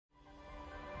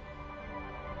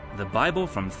The Bible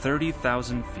from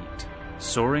 30,000 feet,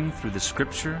 soaring through the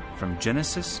Scripture from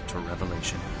Genesis to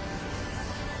Revelation.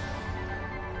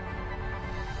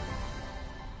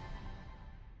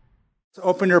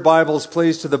 Open your Bibles,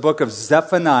 please, to the book of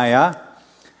Zephaniah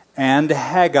and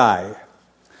Haggai.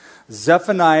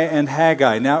 Zephaniah and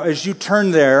Haggai. Now, as you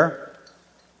turn there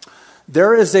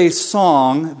is a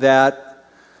song that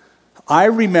I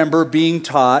remember being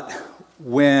taught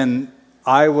when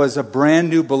I was a brand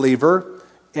new believer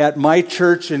at my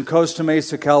church in Costa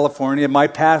Mesa, California. My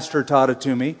pastor taught it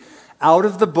to me out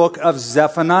of the book of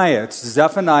Zephaniah. It's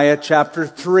Zephaniah chapter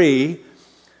 3,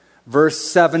 verse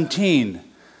 17.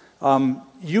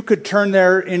 You could turn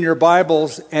there in your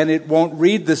Bibles and it won't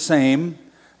read the same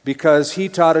because he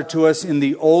taught it to us in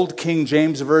the old King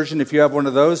James Version. If you have one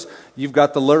of those, you've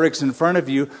got the lyrics in front of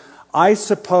you. I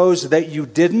suppose that you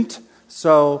didn't,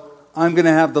 so I'm going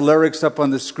to have the lyrics up on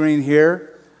the screen here.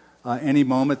 Any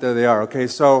moment, there they are. Okay,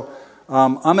 so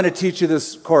I'm going to teach you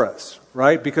this chorus,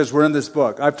 right? Because we're in this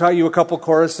book. I've taught you a couple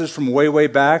choruses from way, way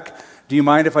back. Do you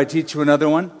mind if I teach you another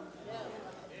one?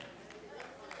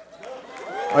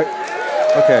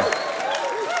 Okay.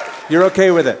 You're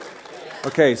okay with it?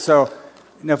 Okay, so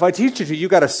now if I teach it to you, you've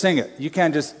got to sing it. You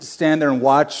can't just stand there and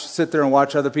sit there and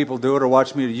watch other people do it or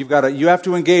watch me. You have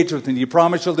to engage with me. You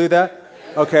promise you'll do that?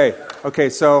 Okay,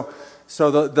 so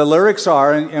the lyrics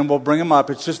are, and we'll bring them up,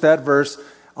 it's just that verse.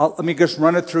 Let me just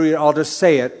run it through you. I'll just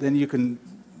say it, then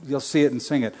you'll see it and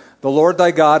sing it. The Lord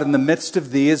thy God in the midst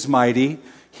of thee is mighty.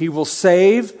 He will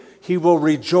save. He will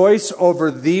rejoice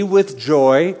over thee with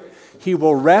joy. He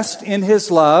will rest in his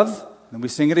love. And we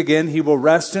sing it again. He will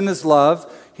rest in his love.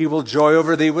 He will joy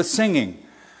over thee with singing.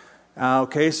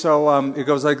 So it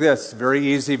goes like this. Very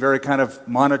easy, very kind of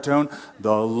monotone.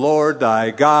 The Lord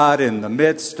thy God in the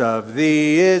midst of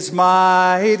thee is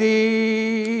mighty.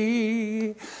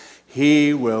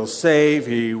 He will save,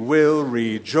 he will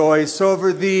rejoice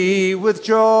over thee with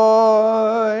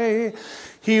joy.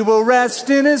 He will rest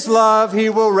in his love, he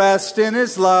will rest in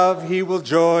his love. He will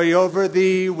joy over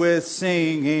thee with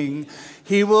singing.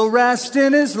 He will rest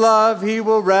in his love, he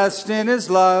will rest in his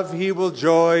love, he will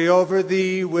joy over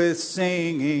thee with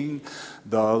singing.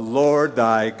 The Lord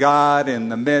thy God in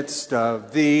the midst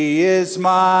of thee is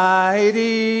mighty.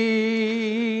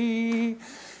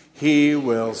 He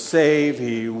will save,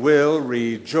 he will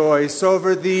rejoice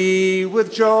over thee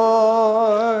with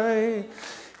joy.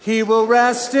 He will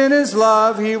rest in his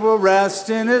love, he will rest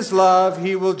in his love,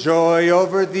 he will joy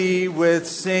over thee with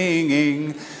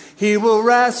singing. He will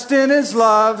rest in his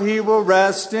love, he will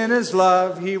rest in his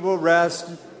love, he will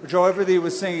joy over thee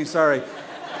with singing, sorry.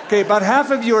 Okay, about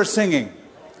half of you are singing.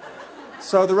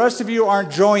 So the rest of you aren't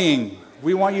joying.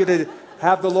 We want you to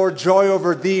have the Lord joy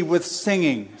over thee with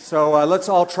singing. So let's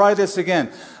all try this again.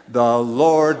 The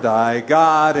Lord thy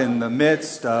God in the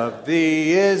midst of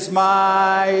thee is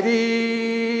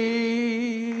mighty.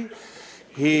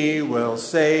 He will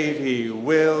save, he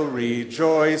will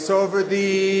rejoice over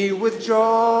thee with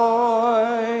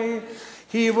joy.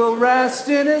 He will rest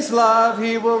in his love,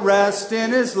 he will rest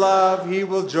in his love. He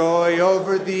will joy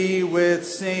over thee with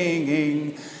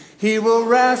singing. He will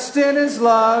rest in his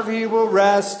love, he will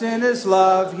rest in his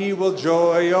love. He will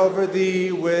joy over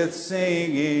thee with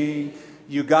singing.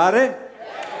 You got it?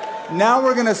 Now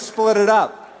we're going to split it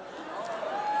up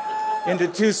into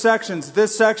two sections.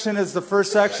 This section is the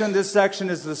first section. This section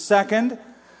is the second.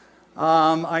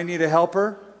 I need a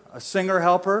helper, a singer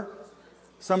helper.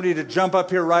 Somebody to jump up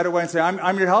here right away and say,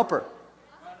 I'm your helper.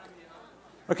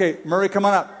 Okay, Murray, come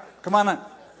on up. Come on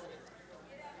up.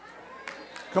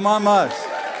 Come on, Muzz.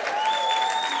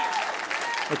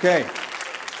 Okay.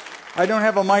 I don't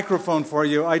have a microphone for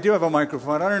you. I do have a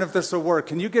microphone. I don't know if this will work.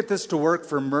 Can you get this to work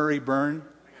for Murray Byrne?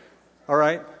 All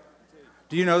right.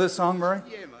 Do you know this song, Murray?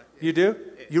 Yeah, man. You do?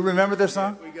 Yeah. You remember this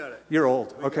song? Yeah, we got it. You're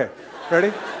old. Okay.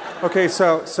 Ready? Okay,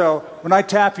 so when I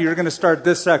tap you, you're going to start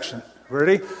this section.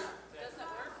 Ready? Is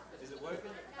it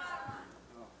working?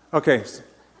 Okay.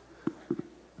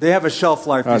 They have a shelf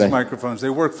life, these microphones. They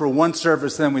work for one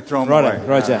service, then we throw them away.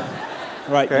 Roger.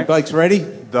 Right, Okay. you blokes ready?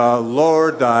 The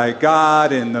Lord thy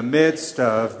God in the midst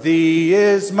of thee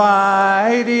is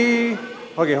mighty.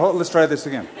 Okay, let's try this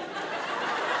again.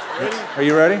 Ready? Are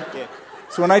you ready? Yeah.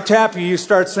 So when I tap you, you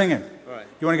start singing. All right.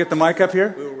 You want to get the mic up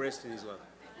here? We will rest in his love.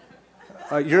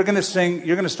 You're going to sing,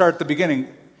 you're going to start at the beginning.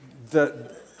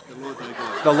 The Lord thy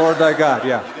God. The Lord thy God,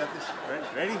 yeah. You got this?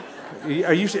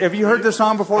 Ready? Have you heard this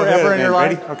song before ever in your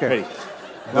life? Ready? Okay. Ready.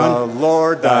 The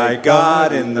Lord thy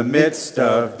God in the midst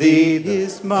of thee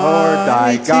is mighty. Lord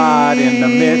thy God in the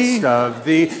midst of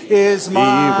thee is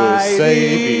mighty. He will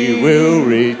save, he will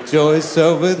rejoice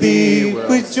over thee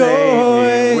with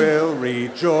joy. He will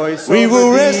rejoice rejoice We over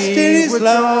will rest thee in His with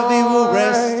love. joy. He will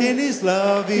rest in His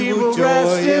love. He will rest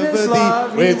joy in over His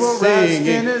love. thee with He will rest in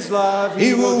singing. His love.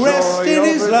 He will rest joy in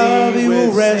His over love. thee He will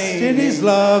with rest in His singing.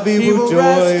 love. He He will will joy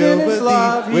rest in over His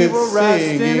love. thee He with will rest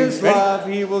in singing. His Ready? love.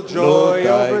 He will Lord joy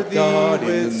thy over thee God in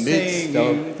with the midst singing.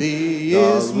 of thee The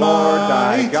is Lord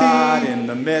thy mighty. God in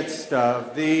the midst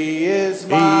of thee is He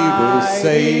will mighty.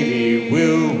 save, He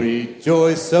will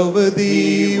rejoice over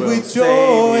thee He will with save,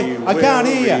 joy. He I can't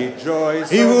will hear you. rejoice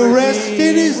He will over rest thee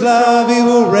in His with love. He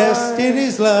will joy. rest in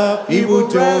His love. He will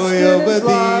rest joy in over His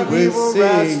love. thee He with will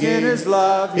rest in singing. His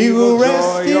love. He will rest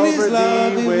joy in His over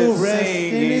love. thee He with will rest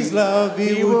singing. in His love.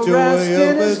 He will joy rest in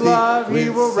over His thee love. He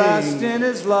with will rest singing. in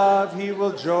His love. He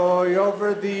will joy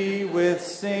over thee with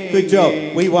singing. Good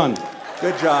job. We won.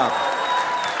 Good job.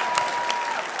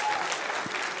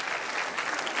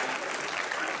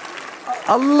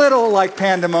 A little like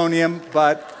pandemonium,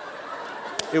 but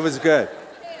it was good.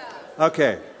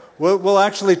 Okay. We'll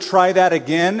actually try that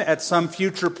again at some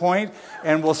future point,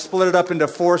 and we'll split it up into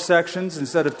 4 sections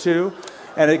instead of 2,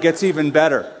 and it gets even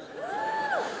better.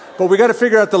 But we got to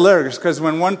figure out the lyrics, because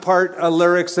when one part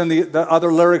lyrics and the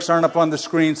other lyrics aren't up on the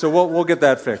screen, so we'll get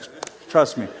that fixed.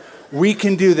 Trust me. We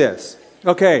can do this.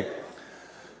 Okay.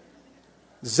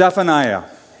 Zephaniah.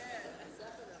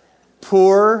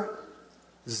 Poor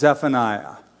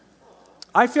Zephaniah.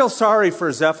 I feel sorry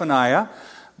for Zephaniah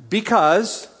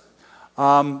because,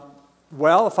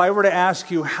 if I were to ask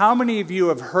you, how many of you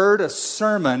have heard a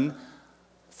sermon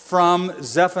from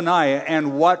Zephaniah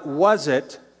and what was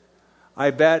it? I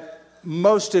bet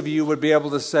most of you would be able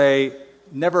to say,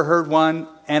 never heard one,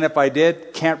 and if I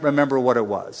did, can't remember what it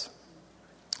was.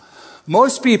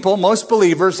 Most people, most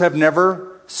believers have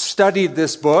never studied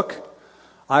this book.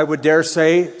 I would dare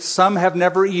say some have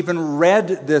never even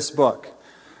read this book.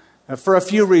 For a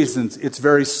few reasons. It's a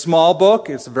very small book.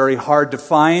 It's very hard to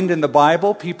find in the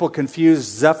Bible. People confuse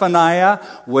Zephaniah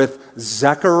with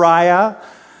Zechariah.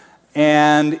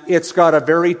 And it's got a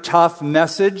very tough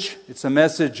message. It's a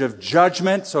message of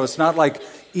judgment. So it's not like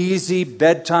easy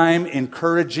bedtime,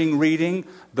 encouraging reading,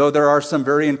 though there are some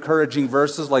very encouraging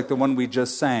verses like the one we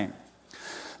just sang.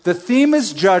 The theme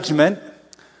is judgment,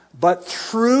 but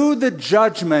through the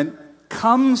judgment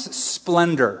comes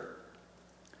splendor.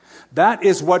 That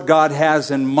is what God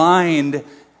has in mind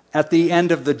at the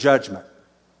end of the judgment.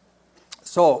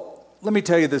 So, let me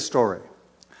tell you this story.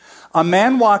 A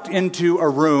man walked into a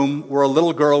room where a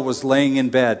little girl was laying in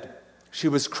bed. She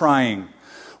was crying.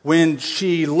 When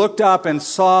she looked up and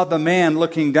saw the man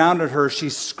looking down at her, she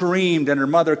screamed, and her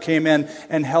mother came in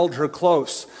and held her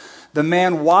close. The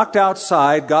man walked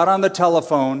outside, got on the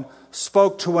telephone,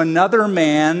 spoke to another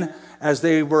man as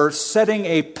they were setting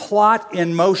a plot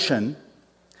in motion.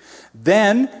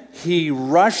 Then he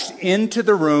rushed into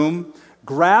the room,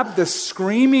 grabbed the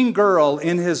screaming girl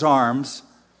in his arms,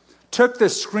 took the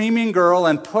screaming girl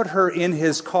and put her in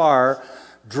his car,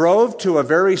 drove to a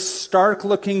very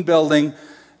stark-looking building,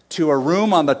 to a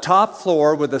room on the top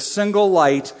floor with a single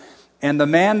light, and the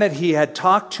man that he had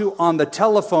talked to on the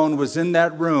telephone was in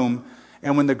that room,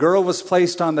 and when the girl was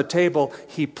placed on the table,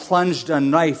 he plunged a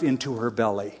knife into her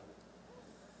belly.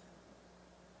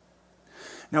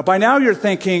 Now, by now you're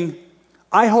thinking,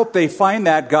 I hope they find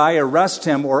that guy, arrest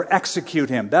him, or execute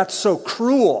him. That's so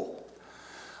cruel.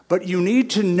 But you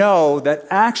need to know that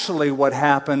actually what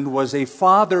happened was a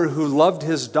father who loved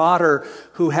his daughter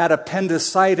who had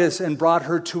appendicitis and brought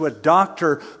her to a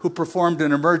doctor who performed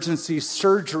an emergency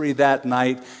surgery that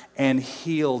night and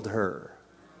healed her.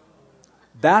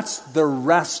 That's the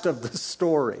rest of the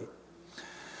story.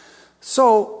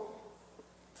 So,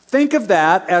 think of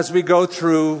that as we go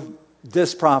through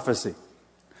this prophecy.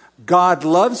 God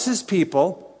loves His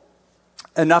people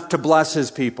enough to bless His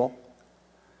people.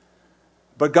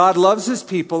 But God loves His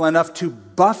people enough to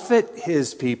buffet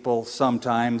His people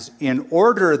sometimes in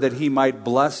order that He might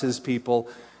bless His people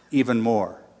even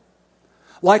more.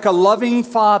 Like a loving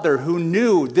father who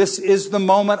knew this is the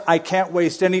moment, I can't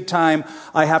waste any time.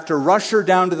 I have to rush her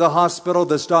down to the hospital.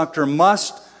 This doctor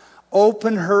must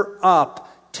open her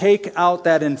up, take out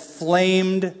that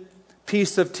inflamed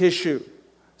piece of tissue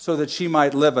so that she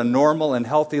might live a normal and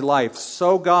healthy life.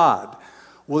 So God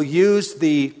will use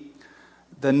the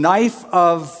knife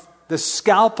of the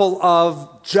scalpel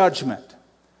of judgment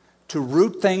to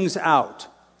root things out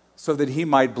so that He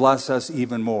might bless us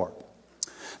even more.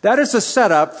 That is a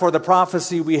setup for the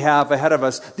prophecy we have ahead of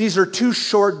us. These are 2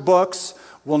 short books.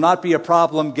 Will not be a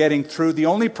problem getting through. The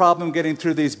only problem getting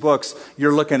through these books,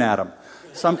 you're looking at them.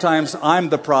 Sometimes I'm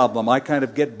the problem. I kind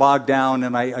of get bogged down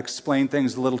and I explain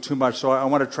things a little too much, so I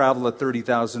want to travel at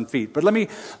 30,000 feet. But let me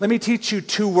teach you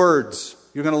 2 words.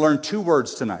 You're going to learn 2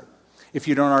 words tonight, if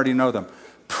you don't already know them.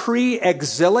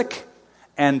 pre-exilic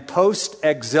and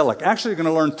post-exilic. Actually, you're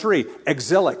going to learn three.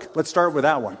 Exilic. Let's start with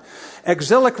that one.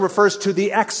 Exilic refers to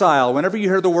the exile. Whenever you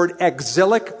hear the word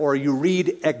exilic or you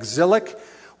read exilic,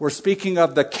 we're speaking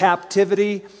of the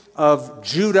captivity of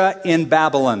Judah in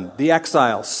Babylon, the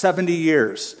exile, 70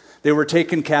 years. They were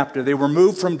taken captive. They were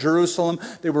moved from Jerusalem.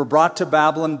 They were brought to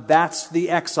Babylon. That's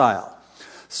the exile.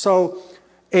 So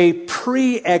a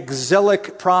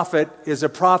pre-exilic prophet is a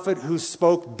prophet who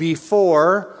spoke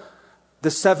before the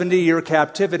 70-year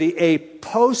captivity. A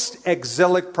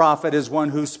post-exilic prophet is one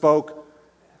who spoke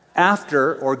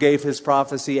after, or gave his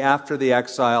prophecy after the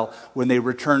exile when they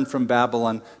returned from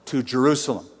Babylon to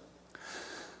Jerusalem.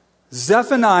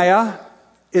 Zephaniah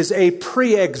is a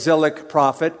pre-exilic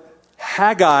prophet.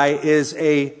 Haggai is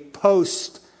a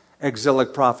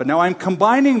post-exilic prophet. Now, I'm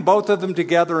combining both of them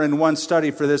together in one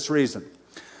study for this reason.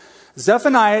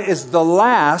 Zephaniah is the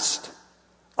last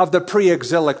of the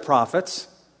pre-exilic prophets.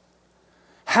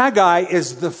 Haggai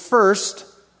is the first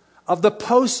of the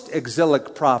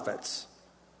post-exilic prophets.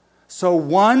 So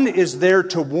one is there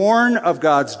to warn of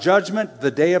God's judgment.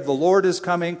 The day of the Lord is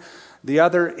coming. The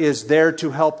other is there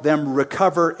to help them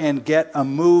recover and get a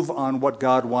move on what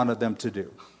God wanted them to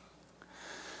do.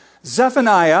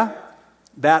 Zephaniah,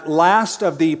 that last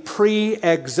of the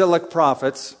pre-exilic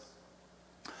prophets,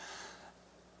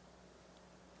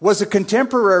 was a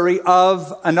contemporary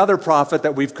of another prophet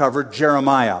that we've covered,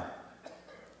 Jeremiah.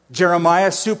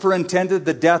 Jeremiah superintended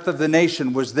the death of the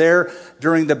nation, was there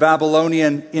during the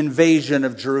Babylonian invasion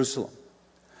of Jerusalem.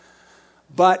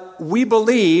 But we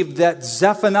believe that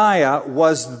Zephaniah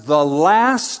was the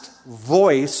last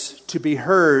voice to be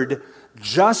heard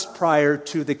just prior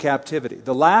to the captivity.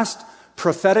 The last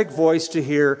prophetic voice to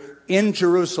hear in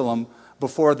Jerusalem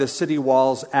before the city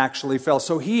walls actually fell.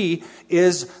 So he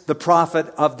is the prophet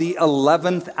of the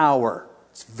 11th hour.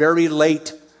 It's very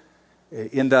late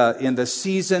in the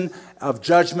season of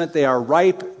judgment. They are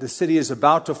ripe. The city is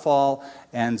about to fall,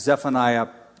 and Zephaniah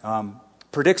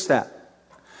predicts that.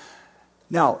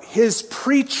 Now, his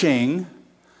preaching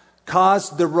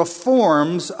caused the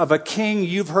reforms of a king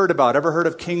you've heard about. Ever heard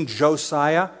of King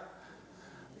Josiah?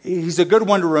 He's a good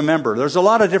one to remember. There's a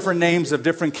lot of different names of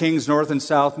different kings, north and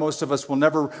south. Most of us will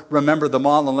never remember them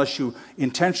all unless you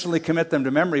intentionally commit them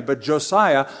to memory. But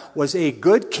Josiah was a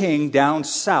good king down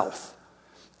south,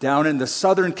 down in the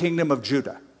southern kingdom of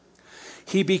Judah.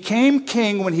 He became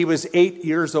king when he was 8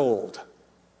 years old.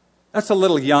 That's a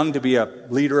little young to be a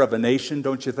leader of a nation,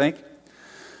 don't you think?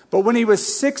 But when he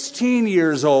was 16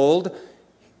 years old,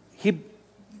 he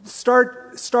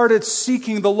started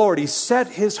seeking the Lord. He set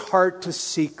his heart to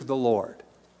seek the Lord.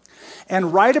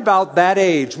 And right about that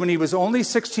age, when he was only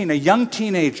 16, a young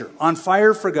teenager on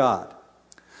fire for God,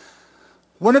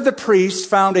 one of the priests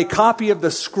found a copy of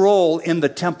the scroll in the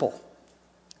temple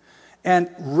and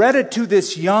read it to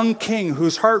this young king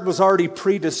whose heart was already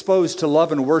predisposed to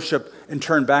love and worship and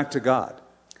turn back to God.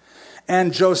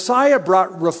 And Josiah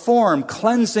brought reform,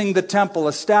 cleansing the temple,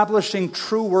 establishing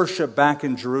true worship back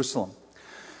in Jerusalem.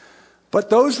 But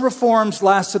those reforms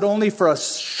lasted only for a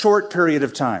short period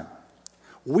of time.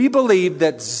 We believe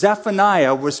that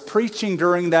Zephaniah was preaching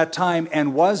during that time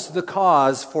and was the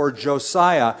cause for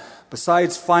Josiah,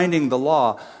 besides finding the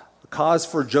law, the cause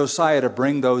for Josiah to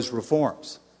bring those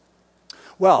reforms.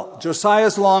 Well,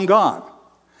 Josiah's long gone.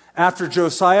 After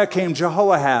Josiah came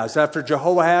Jehoahaz. After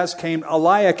Jehoahaz came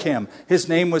Eliakim. His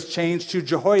name was changed to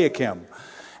Jehoiakim.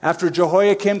 After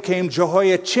Jehoiakim came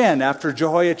Jehoiachin. After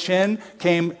Jehoiachin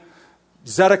came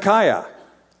Zedekiah.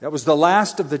 That was the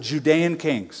last of the Judean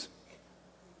kings.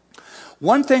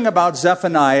 One thing about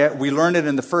Zephaniah, we learn it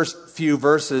in the first few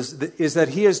verses, is that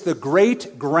he is the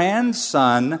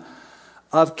great-grandson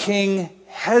of King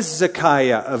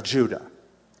Hezekiah of Judah.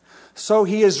 So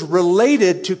he is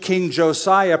related to King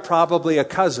Josiah, probably a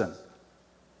cousin.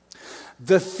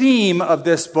 The theme of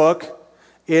this book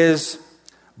is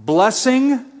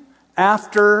blessing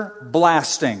after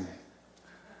blasting.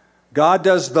 God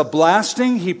does the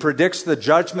blasting. He predicts the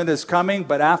judgment is coming,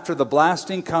 but after the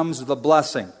blasting comes the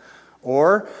blessing.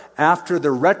 Or after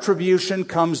the retribution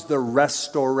comes the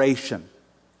restoration.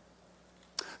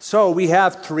 So we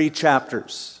have 3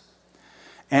 chapters.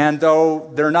 And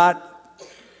though they're not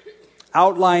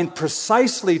outlined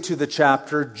precisely to the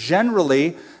chapter,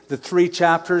 generally the 3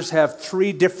 chapters have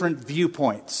 3 different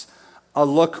viewpoints. A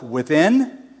look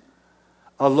within,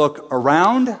 a look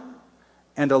around,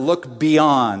 and a look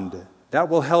beyond. That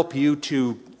will help you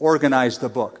to organize the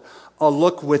book. A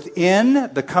look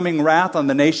within, the coming wrath on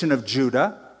the nation of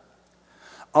Judah.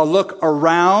 A look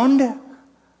around,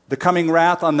 the coming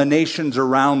wrath on the nations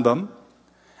around them.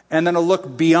 And then a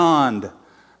look beyond,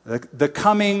 the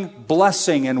coming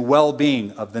blessing and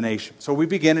well-being of the nation. So we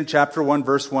begin in chapter 1,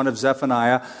 verse 1 of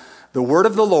Zephaniah. The word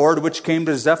of the Lord, which came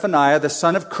to Zephaniah, the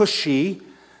son of Cushi,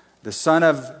 the son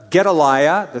of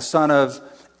Gedaliah, the son of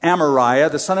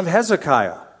Amariah, the son of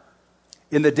Hezekiah,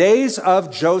 in the days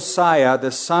of Josiah,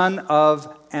 the son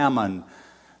of Ammon,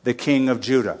 the king of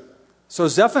Judah. So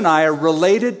Zephaniah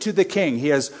related to the king. He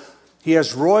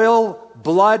has royal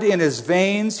blood in his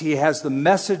veins. He has the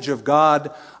message of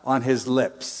God on his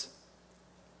lips.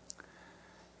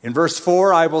 In verse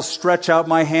 4, I will stretch out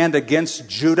my hand against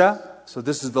Judah. So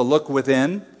this is the look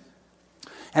within.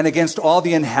 And against all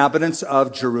the inhabitants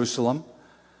of Jerusalem.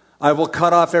 I will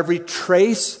cut off every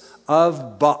trace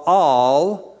of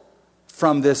Baal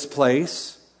from this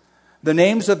place. The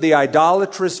names of the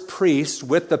idolatrous priests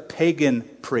with the pagan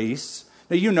priests.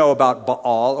 Now you know about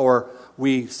Baal, or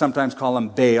we sometimes call him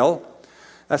Baal.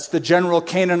 That's the general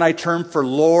Canaanite term for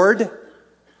Lord.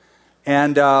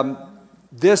 And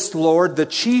this Lord, the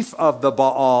chief of the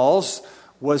Baals,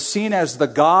 was seen as the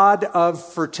god of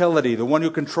fertility, the one who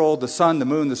controlled the sun, the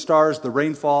moon, the stars, the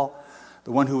rainfall,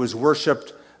 the one who was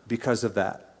worshipped because of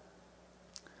that.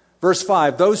 Verse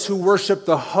 5, those who worship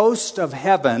the host of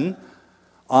heaven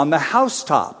on the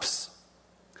housetops.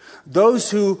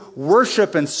 Those who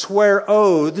worship and swear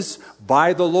oaths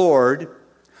by the Lord,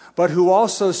 but who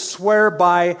also swear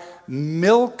by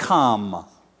Milcom.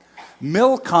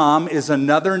 Milcom is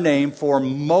another name for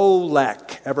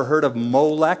Molech. Ever heard of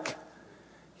Molech?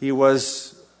 He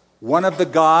was one of the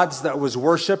gods that was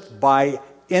worshipped by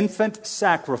infant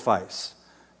sacrifice.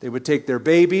 They would take their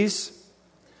babies,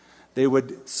 they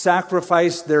would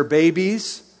sacrifice their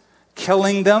babies,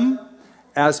 killing them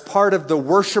as part of the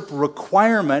worship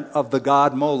requirement of the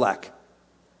god Molech.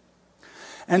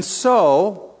 And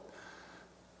so,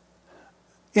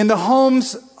 in the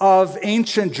homes of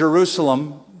ancient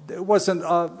Jerusalem,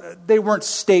 they weren't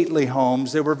stately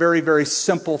homes. They were very, very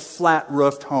simple,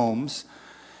 flat-roofed homes.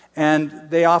 And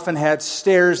they often had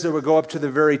stairs that would go up to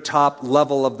the very top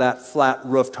level of that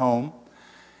flat-roofed home.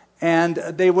 And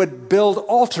they would build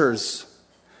altars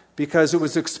because it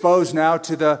was exposed now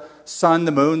to the sun,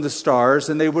 the moon, the stars,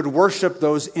 and they would worship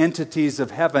those entities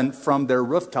of heaven from their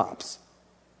rooftops.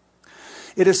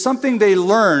 It is something they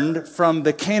learned from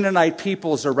the Canaanite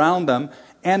peoples around them,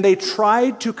 and they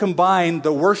tried to combine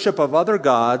the worship of other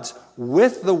gods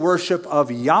with the worship of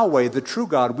Yahweh, the true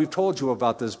God. We've told you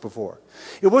about this before.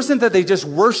 It wasn't that they just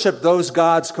worshiped those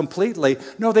gods completely.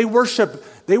 No, they worshiped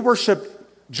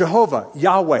Jehovah,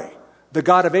 Yahweh, the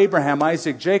God of Abraham,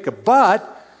 Isaac, Jacob.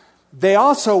 But they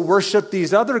also worshiped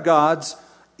these other gods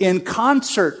in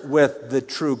concert with the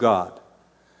true God.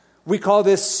 We call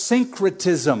this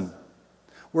syncretism,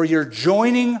 where you're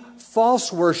joining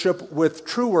false worship with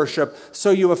true worship,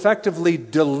 so you effectively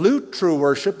dilute true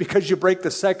worship because you break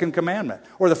the second commandment,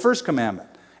 or the first commandment,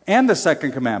 and the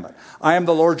second commandment. I am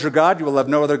the Lord your God, you will have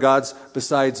no other gods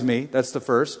besides me. That's the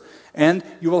first. And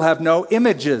you will have no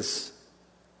images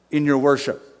in your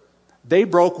worship. They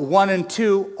broke 1 and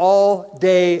 2 all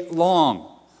day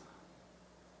long.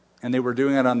 And they were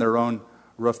doing it on their own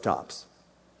rooftops.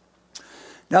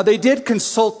 Now, they did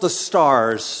consult the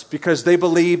stars because they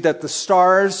believed that the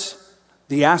stars,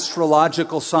 the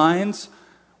astrological signs,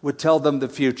 would tell them the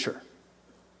future.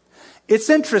 It's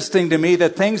interesting to me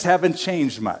that things haven't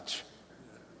changed much.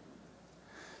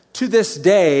 To this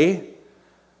day,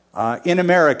 in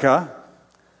America,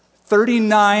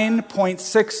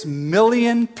 39.6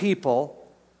 million people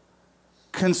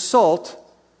consult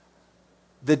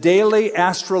the daily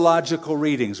astrological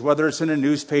readings, whether it's in a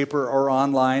newspaper or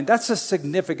online. That's a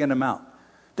significant amount.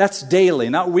 That's daily,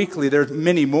 not weekly. There's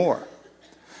many more.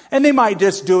 And they might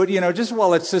just do it,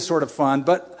 it's just sort of fun.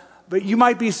 But you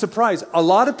might be surprised. A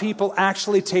lot of people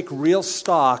actually take real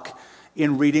stock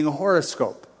in reading a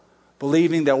horoscope,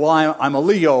 believing that, I'm a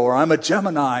Leo or I'm a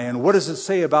Gemini, and what does it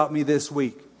say about me this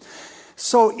week?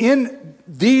 So in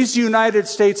these United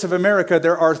States of America,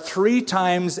 there are 3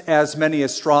 times as many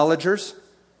astrologers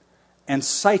and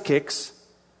psychics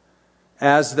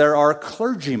as there are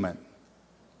clergymen,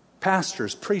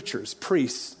 pastors, preachers,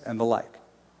 priests, and the like.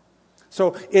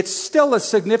 So it's still a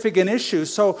significant issue.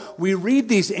 So we read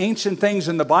these ancient things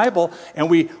in the Bible, and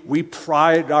we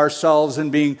pride ourselves in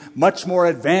being much more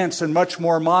advanced and much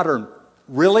more modern.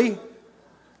 Really?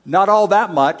 Not all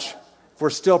that much. We're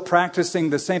still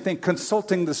practicing the same thing,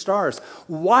 consulting the stars.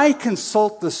 Why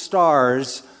consult the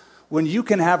stars when you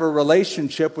can have a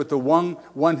relationship with the one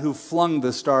who flung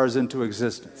the stars into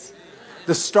existence?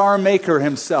 The star maker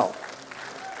himself.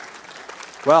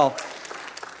 Well,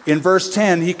 in verse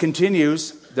 10, he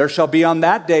continues, there shall be on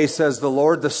that day, says the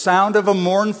Lord, the sound of a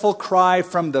mournful cry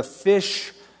from the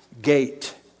fish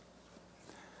gate.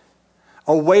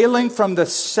 a wailing from the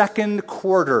second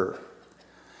quarter,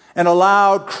 and a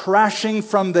loud crashing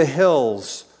from the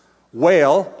hills.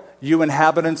 Wail, you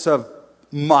inhabitants of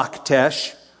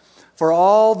Maktesh, for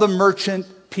all the merchant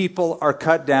people are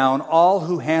cut down, all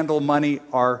who handle money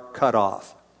are cut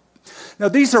off. Now,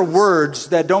 these are words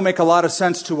that don't make a lot of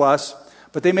sense to us,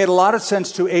 but they made a lot of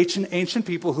sense to ancient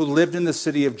people who lived in the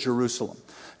city of Jerusalem.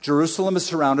 Jerusalem is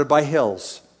surrounded by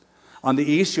hills. On the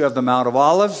east, you have the Mount of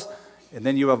Olives, and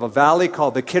then you have a valley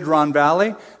called the Kidron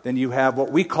Valley. Then you have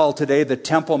what we call today the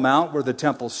Temple Mount, where the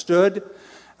temple stood.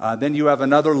 Then you have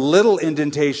another little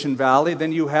indentation valley.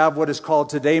 Then you have what is called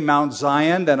today Mount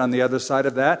Zion. Then on the other side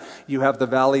of that, you have the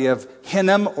valley of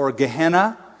Hinnom or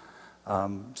Gehenna,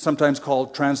 sometimes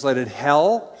translated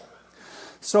hell.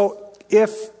 So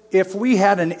if we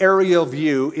had an aerial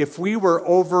view, if we were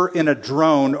over in a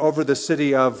drone over the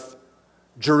city of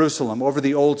Jerusalem, over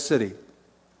the old city,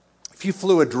 if you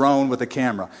flew a drone with a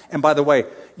camera, and by the way,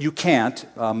 you can't,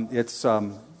 it's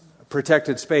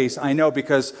protected space. I know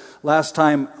because last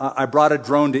time I brought a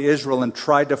drone to Israel and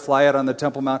tried to fly it on the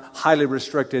Temple Mount, highly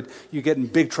restricted. You get in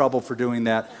big trouble for doing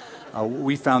that.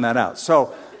 We found that out.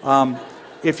 So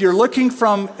if you're looking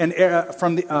from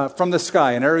the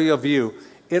sky, an aerial view,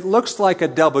 it looks like a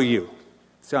W.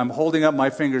 So I'm holding up my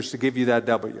fingers to give you that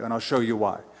W, and I'll show you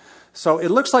why. So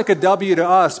it looks like a W to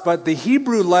us, but the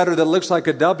Hebrew letter that looks like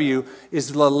a W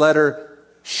is the letter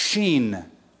Shin,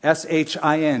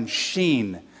 S-H-I-N,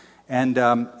 Shin. And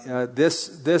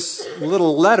this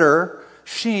little letter,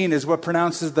 Shin, is what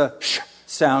pronounces the sh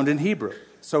sound in Hebrew.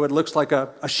 So it looks like a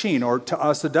Shin, or to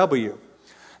us a W.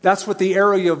 That's what the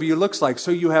aerial view looks like.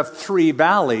 So you have three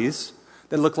valleys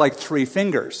that look like three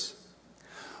fingers.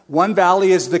 One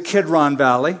valley is the Kidron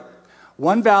Valley.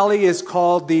 One valley is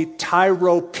called the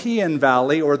Tyropean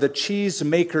Valley, or the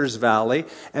Cheesemakers Valley.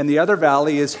 And the other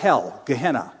valley is Hell,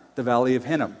 Gehenna, the Valley of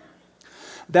Hinnom.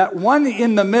 That one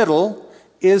in the middle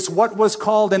is what was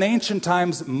called in ancient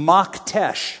times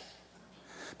Maktesh,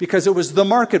 because it was the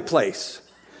marketplace.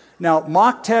 Now,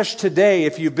 Maktesh today,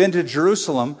 if you've been to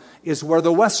Jerusalem, is where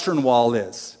the Western Wall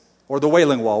is, or the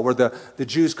Wailing Wall, where the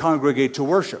Jews congregate to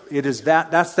worship. It is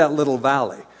that's that little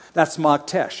valley. That's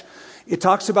Maktesh. It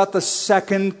talks about the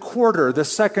second quarter. The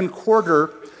second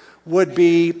quarter would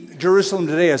be, Jerusalem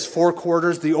today has 4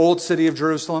 quarters, the old city of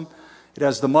Jerusalem. It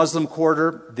has the Muslim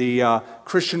quarter, the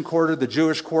Christian quarter, the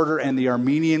Jewish quarter, and the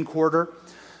Armenian quarter.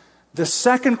 The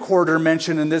second quarter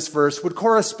mentioned in this verse would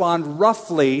correspond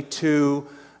roughly to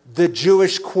the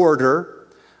Jewish quarter,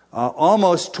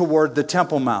 almost toward the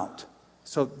Temple Mount.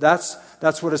 So that's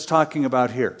what it's talking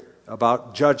about here,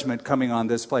 about judgment coming on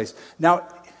this place. Now,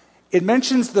 it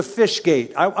mentions the fish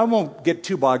gate. I won't get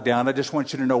too bogged down. I just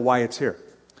want you to know why it's here.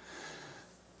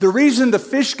 The reason the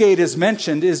fish gate is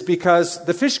mentioned is because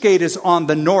the fish gate is on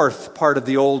the north part of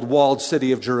the old walled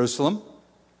city of Jerusalem.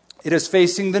 It is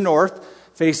facing the north,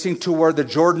 facing to where the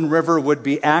Jordan River would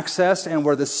be accessed and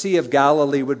where the Sea of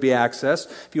Galilee would be accessed.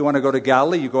 If you want to go to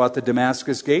Galilee, you go out the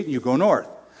Damascus gate and you go north.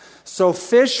 So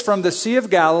fish from the Sea of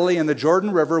Galilee and the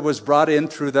Jordan River was brought in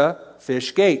through the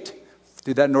fish gate,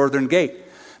 through that northern gate.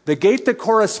 The gate that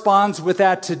corresponds with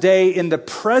that today in the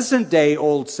present day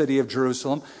old city of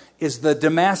Jerusalem is the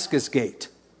Damascus gate.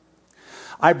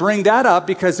 I bring that up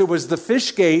because it was the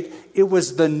fish gate. It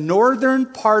was the northern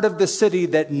part of the city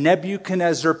that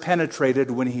Nebuchadnezzar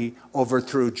penetrated when he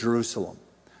overthrew Jerusalem.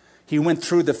 He went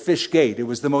through the fish gate. It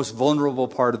was the most vulnerable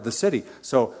part of the city.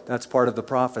 So that's part of the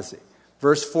prophecy.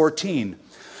 Verse 14,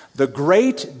 the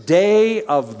great day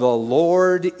of the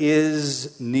Lord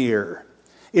is near.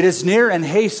 It is near and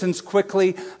hastens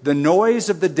quickly. The noise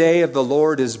of the day of the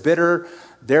Lord is bitter.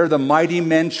 There the mighty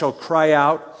men shall cry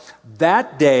out.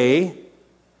 That day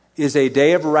is a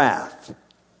day of wrath,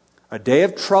 a day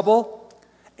of trouble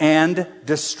and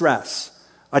distress,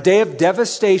 a day of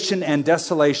devastation and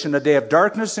desolation, a day of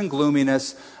darkness and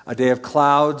gloominess, a day of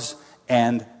clouds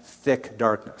and thick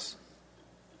darkness.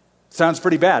 Sounds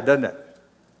pretty bad, doesn't it?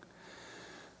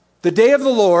 The day of the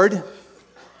Lord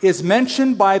is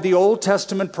mentioned by the Old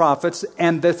Testament prophets,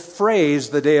 and the phrase,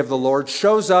 the day of the Lord,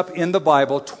 shows up in the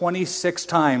Bible 26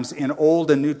 times in Old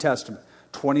and New Testament.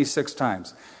 26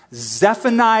 times.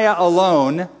 Zephaniah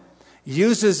alone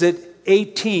uses it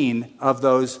 18 of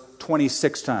those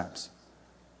 26 times.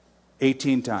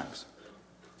 18 times.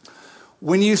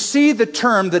 When you see the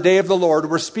term, the day of the Lord,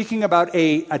 we're speaking about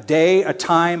a day, a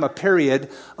time, a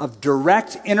period of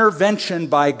direct intervention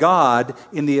by God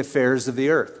in the affairs of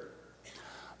the earth.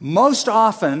 Most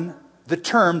often, the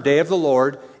term day of the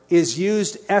Lord is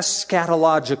used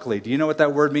eschatologically. Do you know what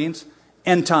that word means?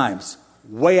 End times.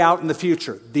 Way out in the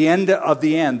future. The end of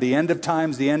the end. The end of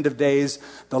times, the end of days,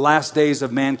 the last days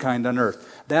of mankind on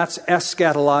earth. That's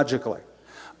eschatologically.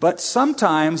 But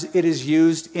sometimes it is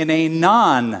used in a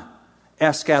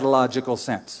non-eschatological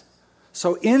sense.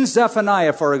 So in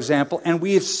Zephaniah, for example, and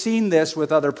we have seen this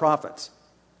with other prophets,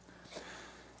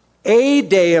 a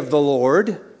day of the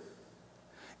Lord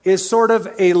is sort of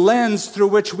a lens through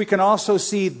which we can also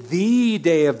see the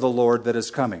day of the Lord that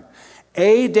is coming.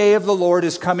 A day of the Lord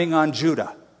is coming on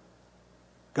Judah.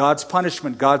 God's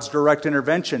punishment, God's direct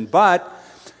intervention. But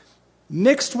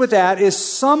mixed with that is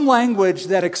some language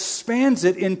that expands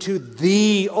it into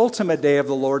the ultimate day of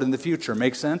the Lord in the future.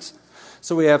 Make sense?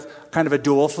 So we have kind of a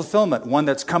dual fulfillment. One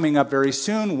that's coming up very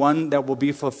soon, one that will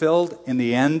be fulfilled in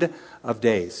the end of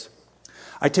days.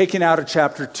 I take you now to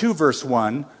chapter 2, verse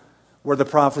 1, where the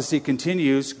prophecy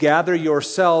continues, gather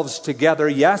yourselves together,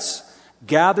 yes,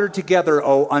 gather together,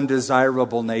 O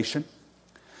undesirable nation.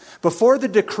 Before the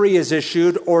decree is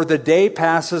issued, or the day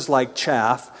passes like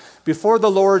chaff, before the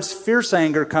Lord's fierce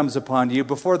anger comes upon you,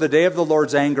 before the day of the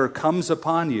Lord's anger comes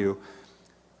upon you,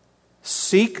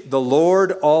 seek the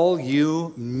Lord, all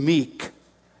you meek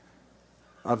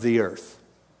of the earth.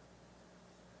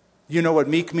 You know what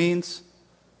meek means?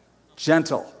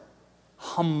 Gentle,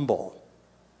 humble.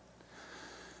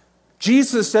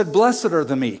 Jesus said, blessed are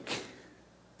the meek.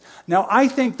 Now, I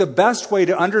think the best way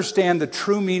to understand the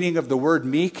true meaning of the word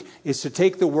meek is to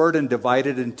take the word and divide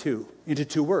it into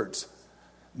two words.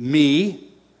 Me,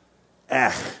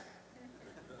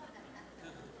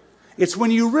 It's when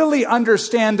you really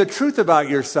understand the truth about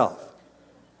yourself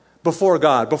before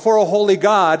God, before a holy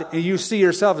God, and you see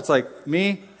yourself, it's like,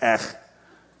 me,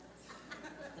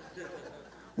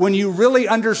 When you really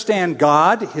understand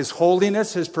God, His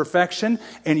holiness, His perfection,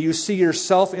 and you see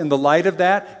yourself in the light of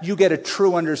that, you get a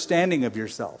true understanding of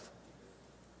yourself.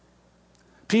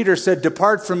 Peter said,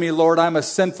 depart from me, Lord, I'm a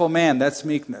sinful man. That's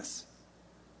meekness.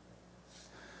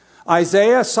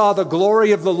 Isaiah saw the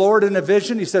glory of the Lord in a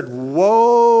vision. He said,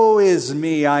 woe is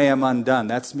me, I am undone.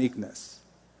 That's meekness.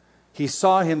 He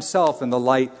saw himself in the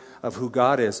light of who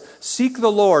God is. Seek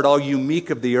the Lord, all you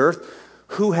meek of the earth,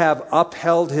 who have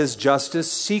upheld His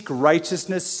justice. Seek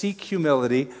righteousness, seek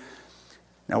humility.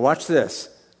 Now watch this.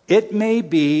 It may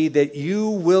be that you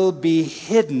will be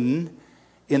hidden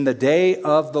in the day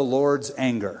of the Lord's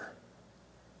anger.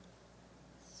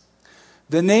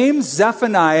 The name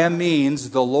Zephaniah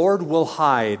means the Lord will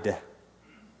hide.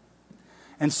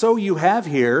 And so you have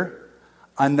here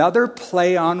another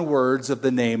play on words of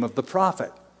the name of the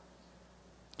prophet.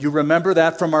 You remember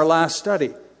that from our last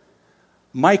study.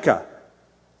 Micah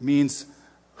means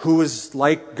who is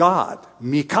like God.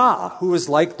 Micah, who is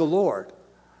like the Lord.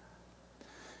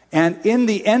 And in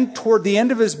the end, toward the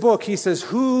end of his book, he says,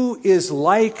 who is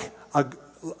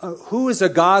a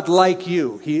God like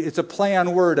you? It's a play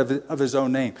on word of his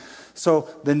own name. So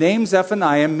the name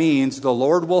Zephaniah means the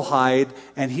Lord will hide,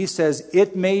 and he says,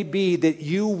 it may be that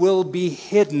you will be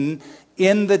hidden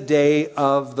in the day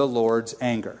of the Lord's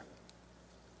anger.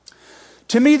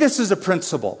 To me, this is a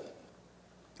principle.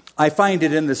 I find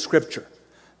it in the Scripture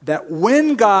that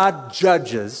when God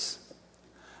judges,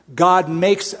 God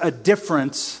makes a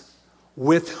difference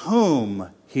with whom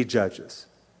He judges.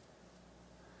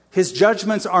 His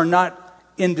judgments are not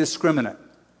indiscriminate.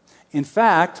 In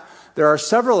fact, there are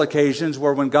several occasions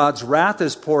where when God's wrath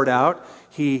is poured out,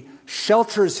 He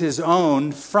shelters His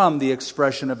own from the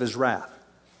expression of His wrath.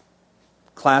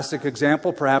 Classic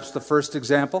example, perhaps the first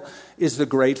example, is the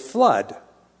great flood.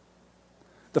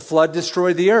 The flood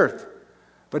destroyed the earth,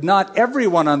 but not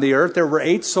everyone on the earth. There were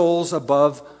 8 souls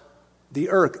above the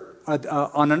earth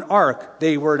on an ark.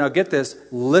 They were, now get this,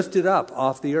 lifted up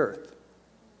off the earth.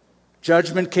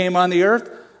 Judgment came on the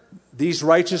earth. These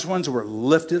righteous ones were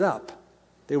lifted up.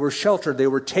 They were sheltered. They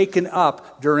were taken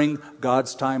up during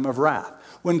God's time of wrath.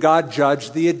 When God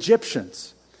judged the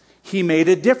Egyptians, He made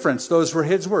a difference. Those were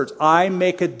His words. I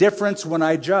make a difference when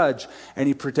I judge. And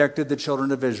He protected the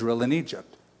children of Israel in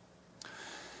Egypt.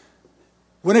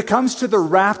 When it comes to the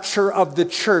rapture of the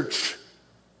church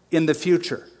in the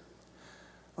future,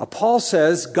 Paul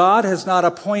says, God has not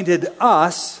appointed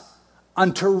us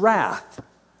unto wrath,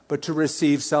 but to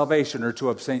receive salvation, or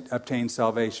to obtain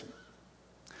salvation.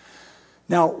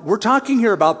 Now, we're talking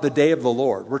here about the day of the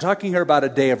Lord. We're talking here about a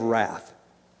day of wrath.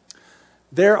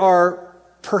 There are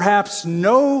perhaps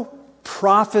no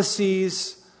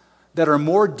prophecies that are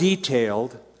more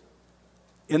detailed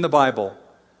in the Bible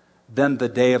than the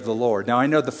day of the Lord. Now, I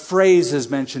know the phrase is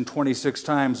mentioned 26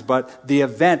 times, but the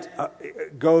event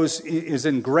is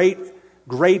in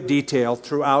great detail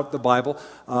throughout the Bible.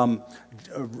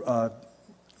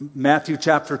 Matthew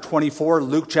chapter 24,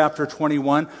 Luke chapter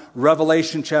 21,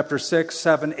 Revelation chapter 6,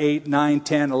 7, 8, 9,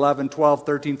 10, 11, 12,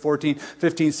 13, 14,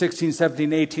 15, 16,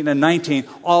 17, 18, and 19.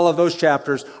 All of those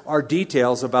chapters are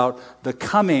details about the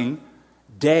coming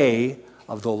day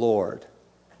of the Lord,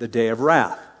 the day of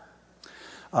wrath.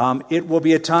 It will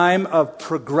be a time of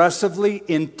progressively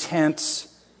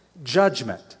intense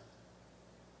judgment.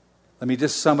 Let me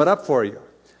just sum it up for you.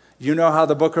 You know how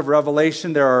the book of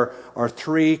Revelation, there are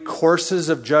 3 courses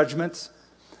of judgments.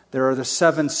 There are the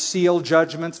 7 seal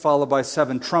judgments, followed by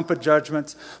 7 trumpet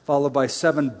judgments, followed by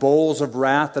 7 bowls of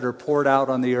wrath that are poured out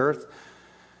on the earth.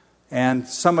 And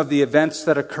some of the events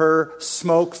that occur: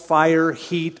 smoke, fire,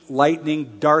 heat,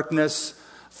 lightning, darkness,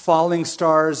 falling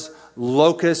stars,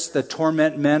 locusts that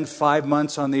torment men 5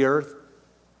 months on the earth.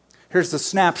 Here's the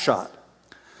snapshot.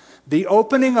 The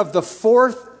opening of the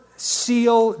 4th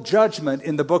seal judgment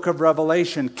in the book of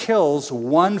Revelation kills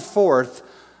 1/4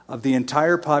 of the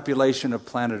entire population of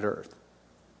planet Earth.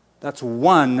 That's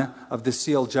one of the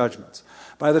seal judgments.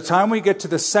 By the time we get to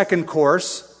the 2nd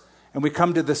course and we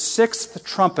come to the 6th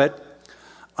trumpet,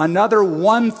 another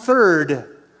 1/3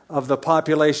 of the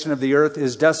population of the earth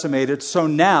is decimated. So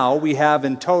now we have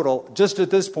in total, just at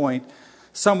this point,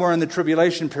 somewhere in the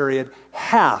tribulation period,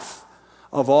 half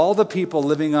of all the people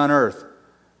living on earth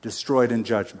destroyed in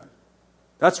judgment.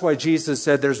 That's why Jesus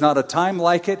said there's not a time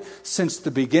like it since the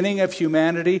beginning of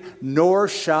humanity, nor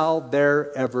shall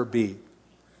there ever be.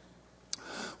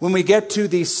 When we get to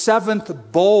the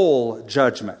 7th bowl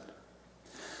judgment,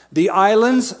 the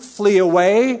islands flee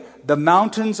away, the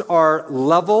mountains are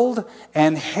leveled,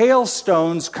 and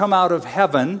hailstones come out of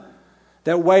heaven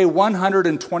that weigh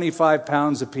 125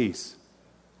 pounds apiece.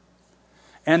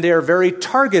 And they are very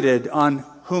targeted on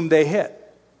whom they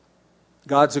hit.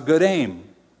 God's a good aim.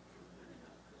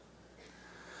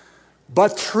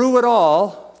 But through it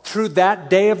all, through that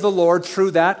day of the Lord,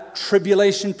 through that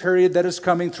tribulation period that is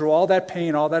coming, through all that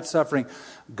pain, all that suffering,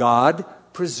 God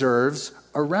preserves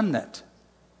a remnant.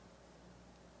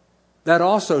 That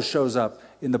also shows up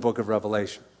in the book of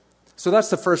Revelation. So that's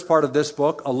the first part of this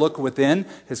book, a look within,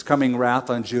 his coming wrath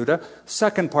on Judah.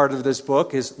 Second part of this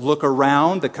book is look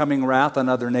around, the coming wrath on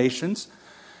other nations.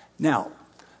 Now,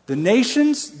 the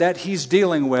nations that he's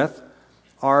dealing with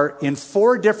are in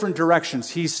 4 different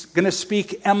directions. He's going to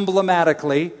speak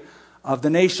emblematically of the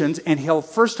nations, and he'll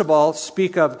first of all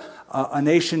speak of a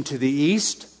nation to the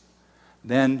east,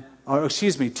 to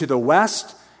the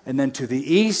west, and then to the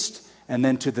east, and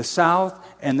then to the south,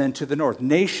 and then to the north.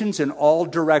 Nations in all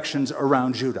directions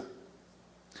around Judah.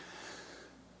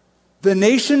 The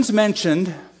nations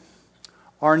mentioned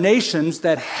are nations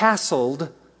that hassled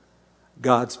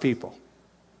God's people.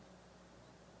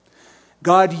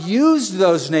 God used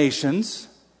those nations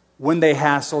when they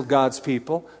hassled God's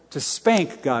people to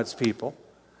spank God's people.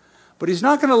 But he's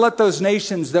not going to let those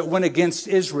nations that went against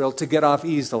Israel to get off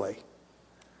easily.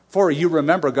 For you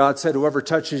remember, God said, whoever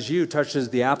touches you touches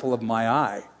the apple of my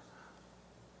eye.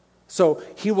 So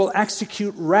he will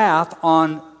execute wrath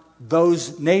on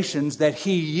those nations that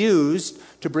he used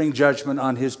to bring judgment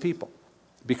on his people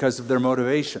because of their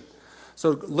motivation. So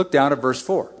look down at verse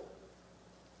 4.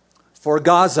 For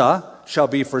Gaza shall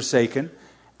be forsaken,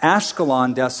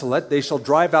 Ashkelon desolate. They shall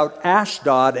drive out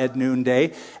Ashdod at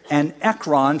noonday, and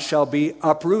Ekron shall be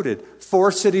uprooted.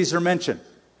 4 cities are mentioned.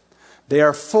 They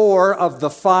are 4 of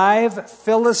the 5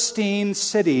 Philistine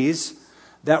cities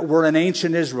that were in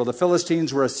ancient Israel. The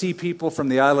Philistines were a sea people from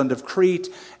the island of Crete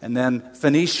and then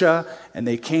Phoenicia, and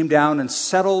they came down and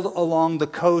settled along the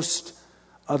coast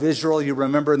of Israel, you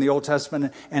remember in the Old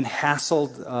Testament, and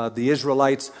hassled the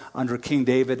Israelites under King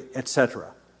David,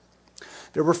 etc.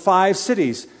 There were 5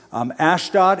 cities,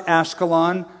 Ashdod,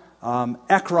 Ashkelon,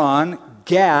 Ekron,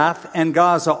 Gath, and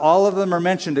Gaza. All of them are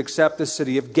mentioned except the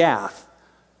city of Gath,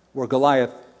 where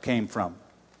Goliath came from.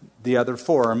 The other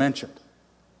 4 are mentioned.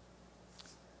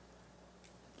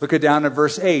 Look down at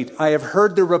verse 8. I have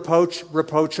heard the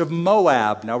reproach of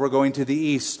Moab. Now we're going to the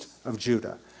east of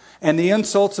Judah. And the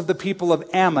insults of the people of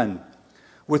Ammon,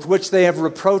 with which they have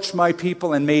reproached my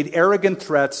people and made arrogant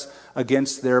threats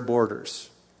against their borders.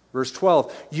 Verse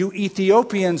 12, you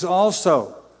Ethiopians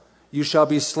also, you shall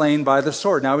be slain by the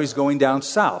sword. Now he's going down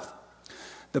south.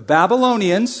 The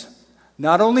Babylonians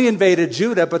not only invaded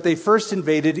Judah, but they first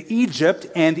invaded Egypt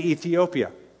and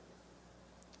Ethiopia.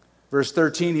 Verse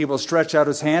 13, he will stretch out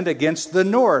his hand against the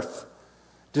north,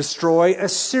 destroy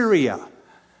Assyria,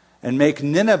 and make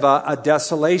Nineveh a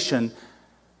desolation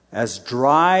as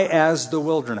dry as the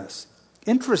wilderness.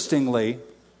 Interestingly,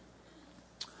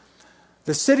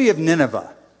 the city of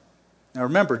Nineveh, now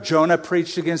remember, Jonah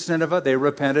preached against Nineveh, they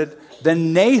repented.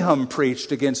 Then Nahum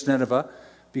preached against Nineveh,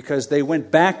 because they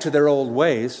went back to their old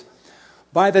ways.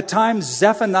 By the time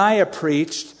Zephaniah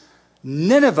preached,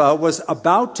 Nineveh was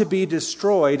about to be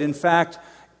destroyed. In fact,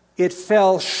 it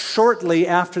fell shortly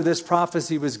after this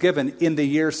prophecy was given in the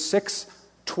year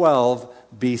 612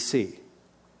 BC.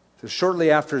 So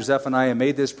shortly after Zephaniah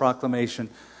made this proclamation,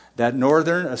 that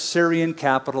northern Assyrian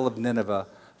capital of Nineveh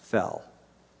fell.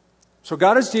 So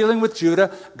God is dealing with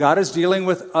Judah. God is dealing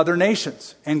with other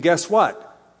nations. And guess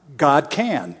what? God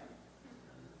can.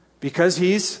 Because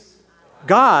He's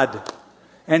God.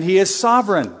 And He is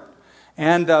sovereign.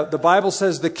 And the Bible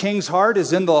says the king's heart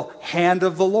is in the hand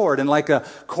of the Lord. And like a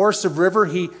course of river,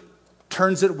 He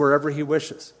turns it wherever He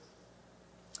wishes.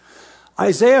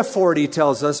 Isaiah 40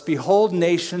 tells us, behold,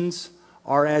 nations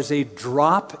are as a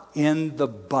drop in the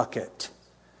bucket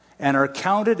and are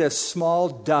counted as small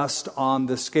dust on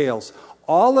the scales.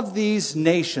 All of these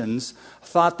nations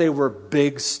thought they were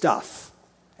big stuff.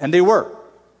 And they were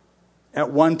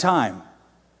at one time.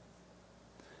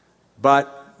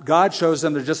 But God shows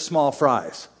them they're just small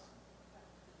fries.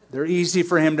 They're easy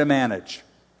for Him to manage.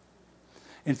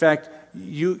 In fact,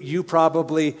 you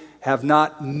probably have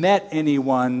not met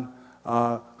anyone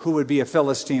who would be a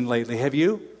Philistine lately. Have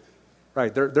you?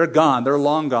 Right, they're gone. They're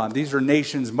long gone. These are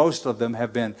nations, most of them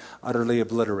have been utterly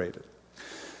obliterated.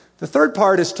 The third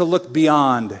part is to look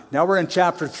beyond. Now we're in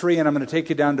chapter 3, and I'm going to take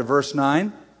you down to verse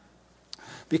 9.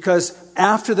 Because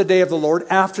after the day of the Lord,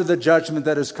 after the judgment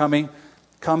that is coming,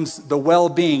 comes the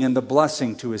well-being and the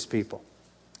blessing to His people.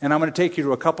 And I'm going to take you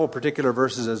to a couple particular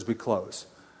verses as we close.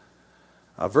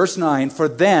 Verse 9, For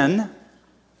then,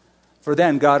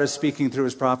 God is speaking through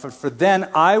His prophet, for then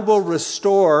I will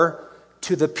restore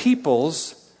to the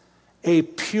peoples a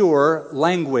pure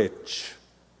language.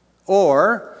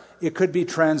 Or, it could be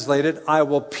translated, I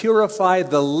will purify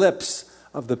the lips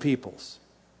of the peoples,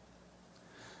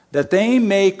 that they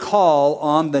may call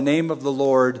on the name of the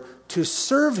Lord to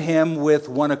serve Him with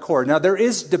one accord. Now, there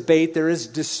is debate, there is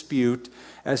dispute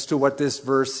as to what this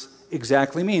verse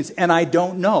exactly means. And I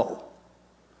don't know.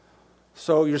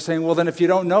 So you're saying, well, then if you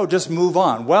don't know, just move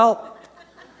on. Well,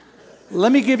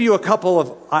 let me give you a couple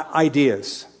of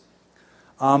ideas.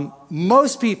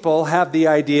 Most people have the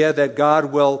idea that God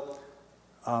will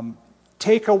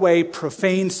take away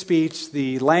profane speech,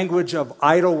 the language of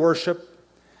idol worship,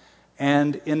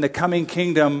 and in the coming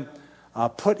kingdom,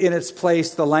 put in its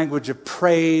place the language of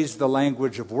praise, the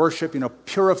language of worship,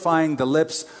 purifying the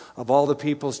lips of all the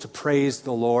peoples to praise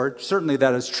the Lord. Certainly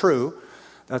that is true.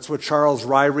 That's what Charles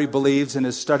Ryrie believes in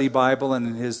his study Bible and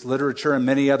in his literature and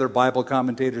many other Bible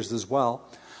commentators as well.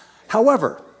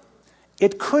 However,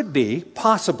 it could be,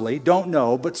 possibly, don't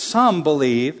know, but some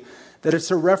believe that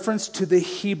it's a reference to the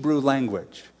Hebrew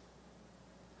language.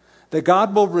 That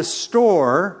God will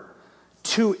restore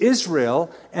to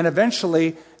Israel and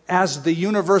eventually, as the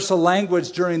universal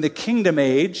language during the kingdom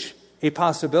age, a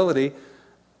possibility,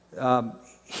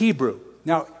 Hebrew.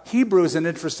 Now, Hebrew is an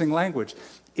interesting language.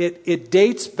 It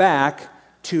dates back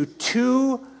to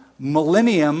 2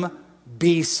 millennium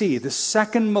BC, the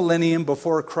second millennium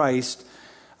before Christ.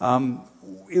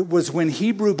 It was when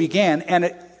Hebrew began, and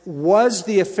it was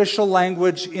the official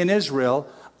language in Israel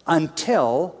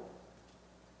until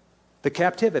the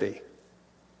captivity,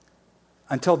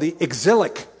 until the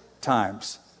exilic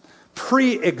times.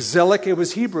 Pre-exilic, it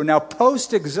was Hebrew. Now,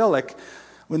 post-exilic,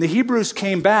 when the Hebrews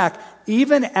came back,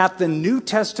 even at the New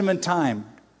Testament time,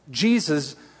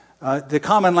 Jesus, the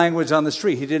common language on the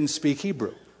street, he didn't speak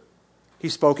Hebrew. He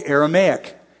spoke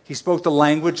Aramaic. He spoke the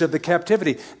language of the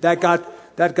captivity. That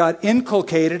got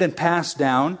inculcated and passed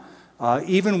down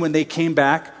even when they came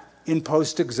back in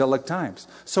post-exilic times.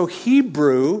 So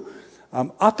Hebrew,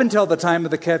 up until the time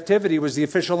of the captivity, was the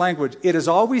official language. It has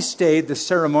always stayed the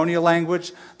ceremonial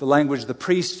language, the language the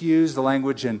priests used, the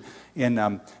language in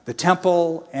the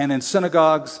temple and in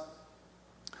synagogues.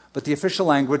 But the official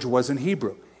language was in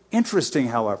Hebrew. Interesting,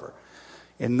 however,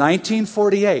 in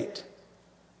 1948,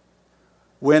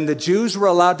 when the Jews were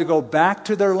allowed to go back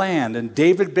to their land, and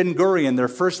David Ben-Gurion, their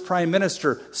first prime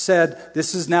minister, said,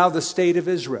 this is now the state of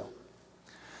Israel.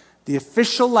 The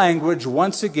official language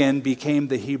once again became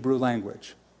the Hebrew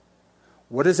language.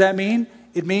 What does that mean?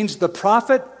 It means the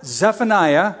prophet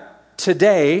Zephaniah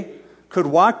today could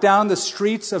walk down the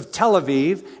streets of Tel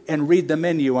Aviv and read the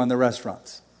menu on the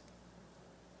restaurants.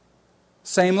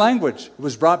 Same language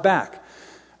was brought back.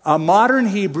 A modern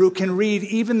Hebrew can read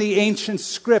even the ancient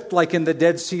script like in the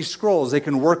Dead Sea Scrolls. They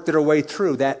can work their way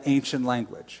through that ancient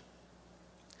language.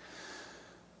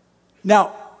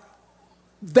 Now,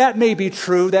 that may be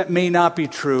true, that may not be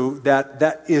true,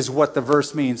 that is what the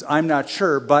verse means. I'm not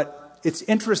sure, but it's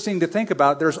interesting to think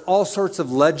about. There's all sorts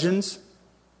of legends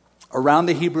Around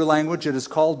the Hebrew language, it is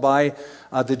called by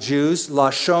the Jews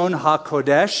Lashon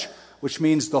HaKodesh, which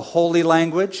means the holy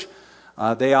language.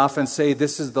 They often say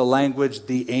this is the language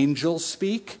the angels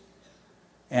speak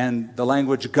and the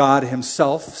language God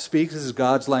himself speaks. This is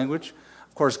God's language.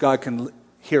 Of course, God can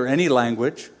hear any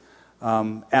language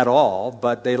at all,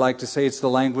 but they like to say it's the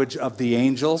language of the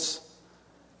angels.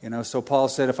 So Paul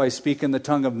said, if I speak in the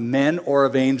tongue of men or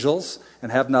of angels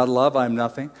and have not love, I am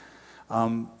nothing.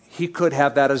 He could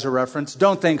have that as a reference.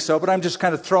 Don't think so, but I'm just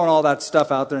kind of throwing all that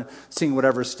stuff out there, seeing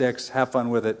whatever sticks. Have fun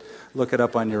with it. Look it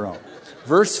up on your own.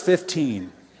 Verse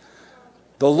 15.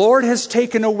 The Lord has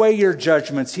taken away your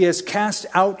judgments. He has cast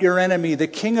out your enemy. The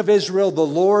King of Israel, the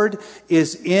Lord,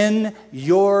 is in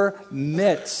your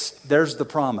midst. There's the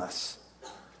promise.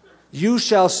 You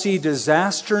shall see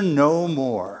disaster no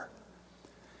more.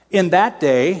 In that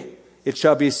day, it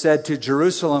shall be said to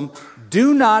Jerusalem,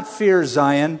 do not fear,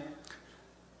 Zion.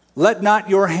 Let not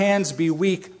your hands be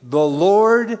weak. The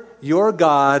Lord your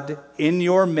God in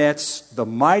your midst, the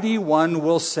mighty one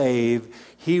will save.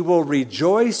 He will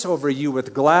rejoice over you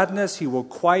with gladness. He will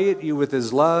quiet you with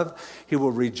his love. He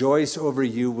will rejoice over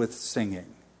you with singing.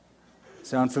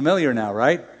 Sound familiar now,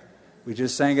 right? We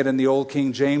just sang it in the old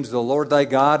King James. The Lord thy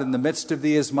God in the midst of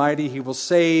thee is mighty. He will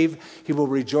save. He will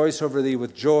rejoice over thee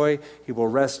with joy. He will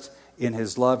rest in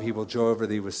his love. He will joy over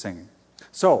thee with singing.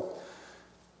 So,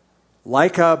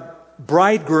 like a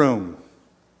bridegroom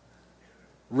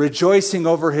rejoicing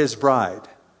over his bride,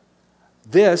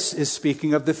 this is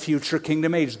speaking of the future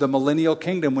kingdom age, the millennial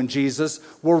kingdom, when Jesus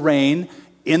will reign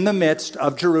in the midst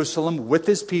of Jerusalem with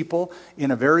his people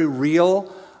in a very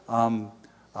real,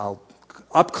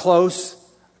 up close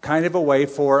kind of a way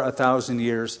for 1,000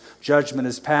 years. Judgment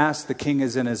is past, the king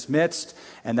is in his midst,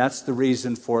 and that's the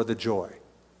reason for the joy.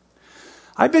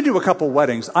 I've been to a couple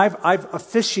weddings. I've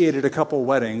officiated a couple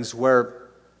weddings where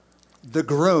the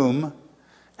groom,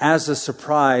 as a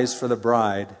surprise for the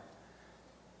bride,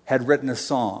 had written a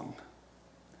song.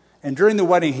 And during the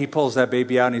wedding, he pulls that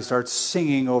baby out and he starts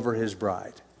singing over his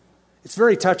bride. It's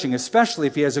very touching, especially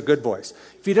if he has a good voice.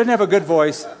 If he doesn't have a good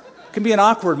voice, it can be an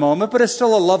awkward moment, but it's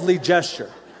still a lovely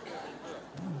gesture.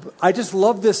 I just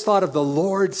love this thought of the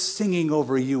Lord singing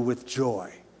over you with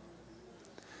joy.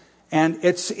 And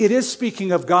it is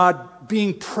speaking of God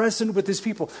being present with his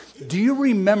people. Do you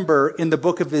remember in the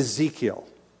book of Ezekiel,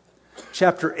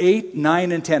 chapter 8,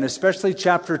 9, and 10, especially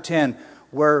chapter 10,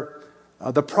 where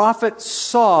the prophet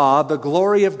saw the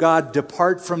glory of God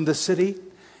depart from the city?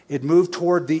 It moved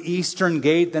toward the eastern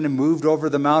gate, then it moved over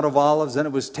the Mount of Olives, then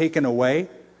it was taken away.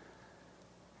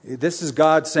 This is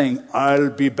God saying, I'll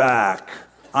be back.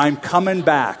 I'm coming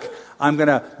back.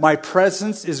 My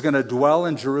presence is going to dwell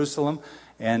in Jerusalem,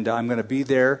 and I'm going to be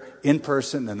there in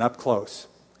person and up close.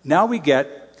 Now we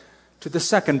get to the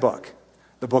second book,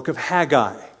 the book of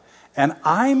Haggai. And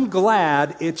I'm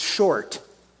glad it's short.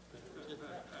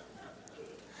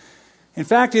 In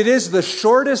fact, it is the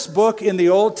shortest book in the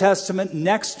Old Testament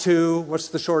next to, what's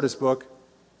the shortest book?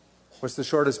 What's the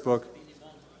shortest book?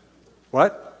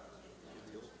 What?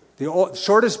 The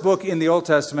shortest book in the Old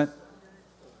Testament?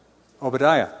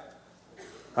 Obadiah.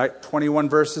 Right, 21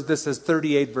 verses. This has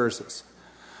 38 verses.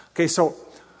 Okay, so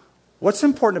what's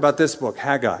important about this book,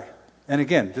 Haggai? And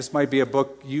again, this might be a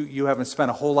book you haven't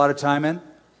spent a whole lot of time in.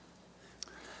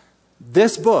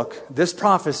 This book, this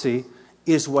prophecy,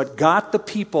 is what got the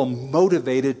people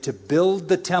motivated to build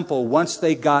the temple once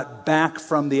they got back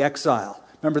from the exile.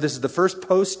 Remember, this is the first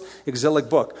post-exilic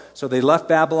book. So they left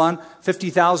Babylon.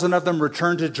 50,000 of them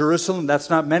returned to Jerusalem. That's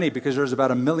not many because there's about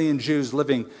 1 million Jews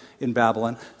living in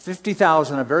Babylon.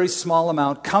 50,000, a very small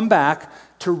amount, come back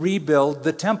to rebuild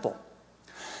the temple.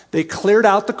 They cleared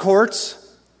out the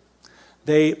courts.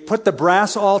 They put the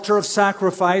brass altar of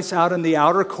sacrifice out in the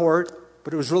outer court,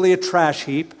 but it was really a trash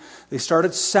heap. They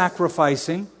started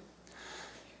sacrificing.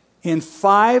 In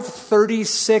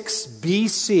 536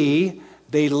 BC,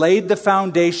 they laid the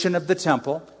foundation of the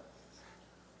temple,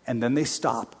 and then they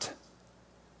stopped.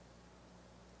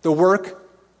 The work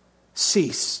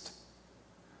ceased.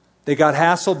 They got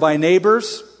hassled by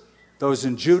neighbors, those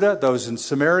in Judah, those in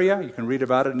Samaria. You can read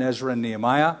about it in Ezra and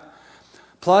Nehemiah.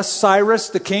 Plus, Cyrus,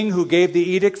 the king who gave the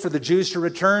edict for the Jews to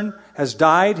return, has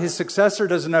died. His successor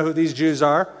doesn't know who these Jews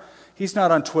are. He's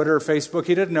not on Twitter or Facebook.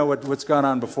 He didn't know what's gone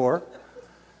on before.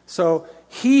 So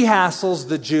he hassles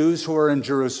the Jews who are in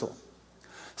Jerusalem.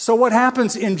 So what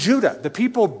happens in Judah? The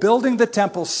people building the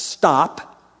temple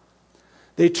stop.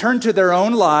 They turn to their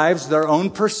own lives, their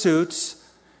own pursuits,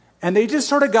 and they just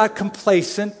sort of got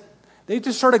complacent. They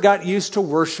just sort of got used to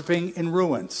worshiping in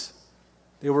ruins.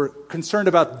 They were concerned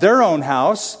about their own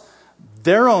house,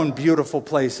 their own beautiful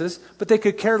places, but they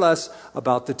could care less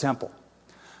about the temple.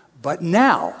 But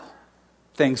now,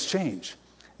 things change.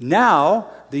 Now,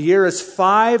 the year is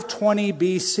 520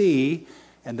 BC,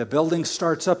 and the building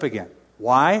starts up again.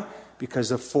 Why?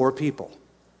 Because of 4 people.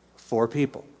 4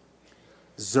 people.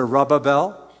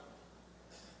 Zerubbabel,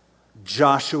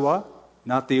 Joshua,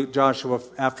 not the Joshua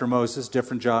after Moses,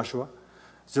 different Joshua.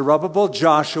 Zerubbabel,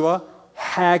 Joshua,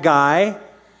 Haggai,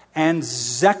 and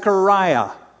Zechariah,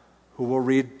 who we'll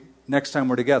read next time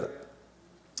we're together.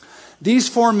 These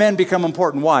 4 men become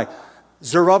important. Why?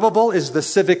 Zerubbabel is the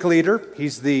civic leader.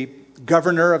 He's the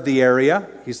governor of the area.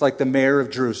 He's like the mayor of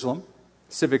Jerusalem,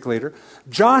 civic leader.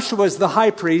 Joshua is the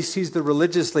high priest. He's the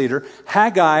religious leader.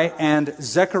 Haggai and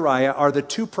Zechariah are the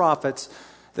 2 prophets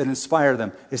that inspire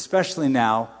them, especially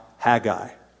now, Haggai.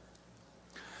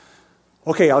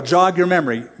 Okay, I'll jog your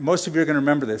memory. Most of you are going to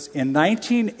remember this. In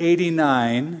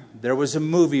 1989, there was a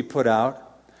movie put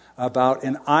out about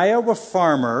an Iowa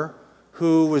farmer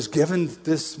who was given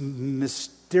this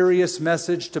mysterious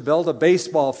message to build a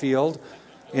baseball field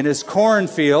in his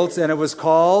cornfields, and it was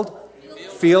called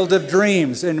Field of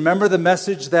Dreams. And remember the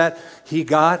message that he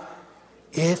got?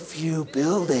 If you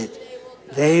build it,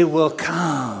 they will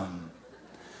come.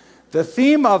 The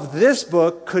theme of this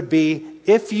book could be,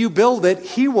 if you build it,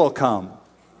 he will come.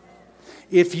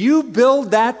 If you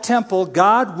build that temple,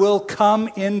 God will come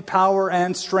in power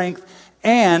and strength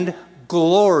and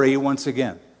glory once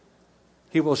again.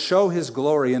 He will show his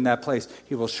glory in that place.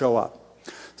 He will show up.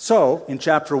 So, in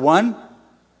chapter 1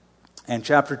 and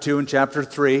chapter 2 and chapter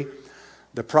 3,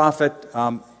 the prophet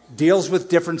deals with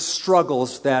different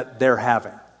struggles that they're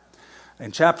having.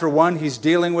 In chapter 1, he's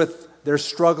dealing with their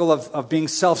struggle of being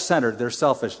self-centered, their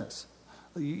selfishness.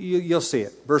 You'll see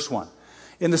it. Verse 1.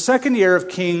 In the 2nd year of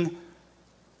King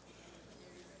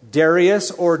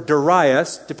Darius or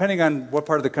Darius, depending on what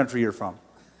part of the country you're from.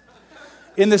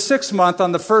 In the 6th month,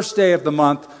 on the 1st day of the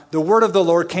month, the word of the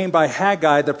Lord came by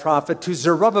Haggai the prophet to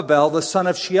Zerubbabel, the son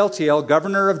of Shealtiel,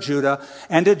 governor of Judah,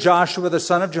 and to Joshua, the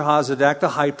son of Jehozadak, the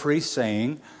high priest,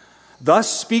 saying,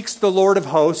 Thus speaks the Lord of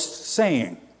hosts,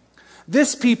 saying,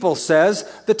 This people says,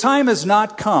 the time has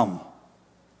not come,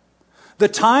 the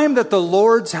time that the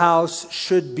Lord's house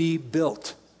should be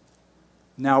built.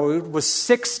 Now, it was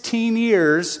 16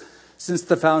 years since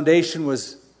the foundation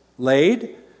was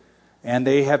laid, and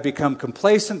they have become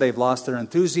complacent. They've lost their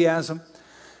enthusiasm.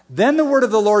 Then the word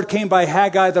of the Lord came by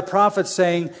Haggai the prophet,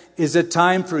 saying, Is it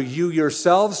time for you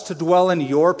yourselves to dwell in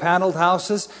your paneled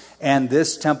houses, and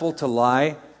this temple to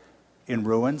lie in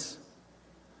ruins?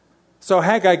 So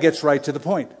Haggai gets right to the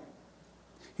point.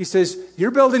 He says,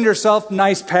 you're building yourself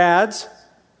nice pads.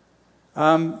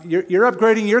 You're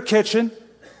upgrading your kitchen.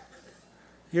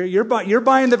 You're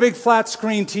buying the big flat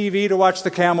screen TV to watch the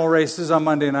camel races on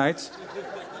Monday nights.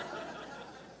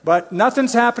 But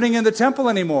nothing's happening in the temple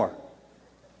anymore.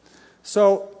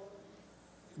 So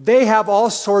they have all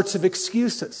sorts of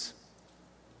excuses.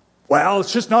 Well,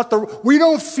 it's just not we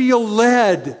don't feel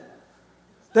led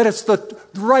that it's the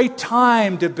right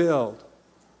time to build.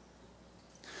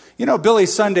 You know, Billy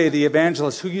Sunday, the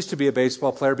evangelist, who used to be a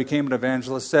baseball player, became an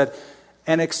evangelist, said,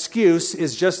 an excuse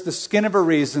is just the skin of a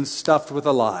reason stuffed with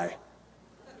a lie.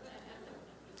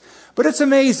 But it's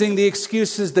amazing the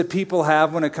excuses that people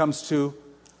have when it comes to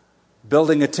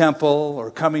building a temple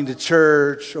or coming to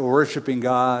church or worshiping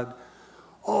God.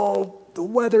 Oh, the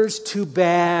weather's too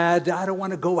bad. I don't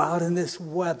want to go out in this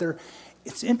weather.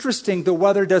 It's interesting, the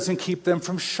weather doesn't keep them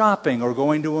from shopping or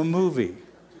going to a movie.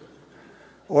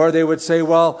 Or they would say,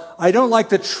 well, I don't like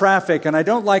the traffic and I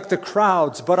don't like the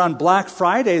crowds, but on Black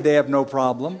Friday they have no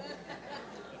problem.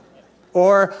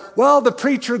 Or, well, the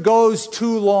preacher goes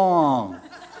too long.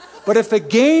 But if the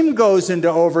game goes into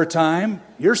overtime,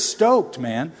 you're stoked,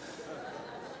 man.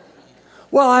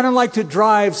 Well, I don't like to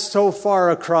drive so far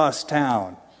across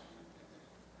town.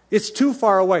 It's too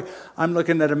far away. I'm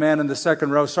looking at a man in the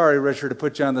second row. Sorry, Richard, to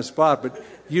put you on the spot, but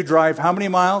you drive how many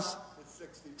miles?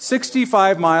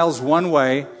 65 miles one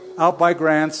way, out by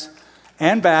Grants,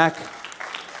 and back,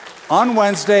 on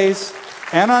Wednesdays,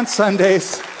 and on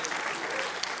Sundays.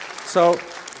 So,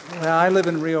 well, I live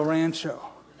in Rio Rancho.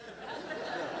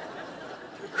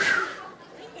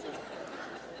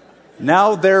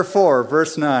 Now therefore,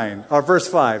 verse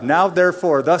 5, now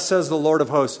therefore, thus says the Lord of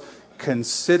hosts,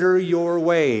 consider your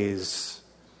ways.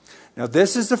 Now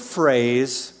this is a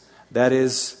phrase that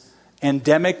is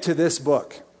endemic to this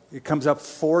book. It comes up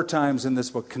 4 times in this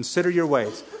book. Consider your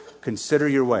ways. Consider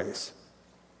your ways.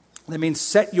 That means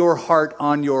set your heart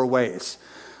on your ways.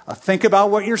 Think about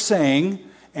what you're saying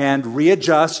and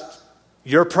readjust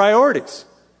your priorities.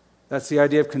 That's the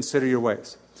idea of consider your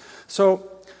ways. So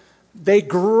they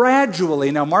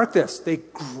gradually, now mark this, they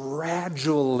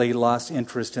gradually lost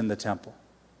interest in the temple.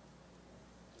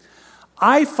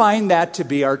 I find that to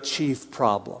be our chief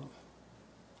problem.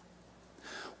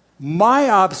 My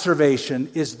observation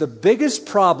is the biggest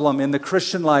problem in the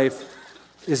Christian life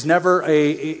is never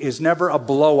a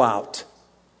blowout.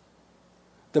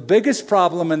 The biggest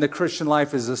problem in the Christian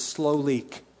life is a slow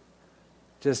leak.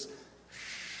 Just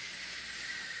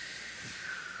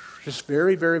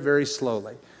very, very, very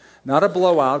slowly. Not a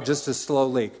blowout, just a slow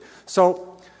leak. So,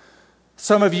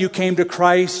 some of you came to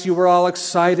Christ, you were all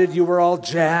excited, you were all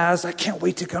jazzed. I can't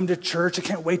wait to come to church, I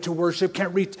can't wait to worship,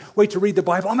 wait to read the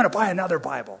Bible. I'm going to buy another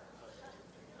Bible.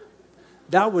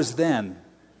 That was then.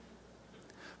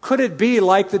 Could it be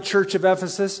like the church of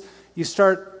Ephesus? You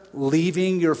start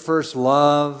leaving your first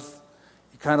love,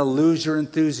 you kind of lose your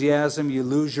enthusiasm, you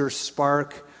lose your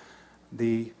spark,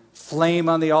 the flame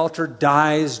on the altar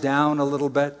dies down a little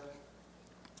bit.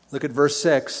 Look at verse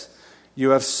 6.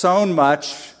 You have sown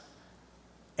much,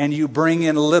 and you bring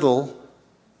in little.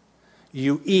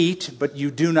 You eat, but you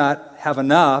do not have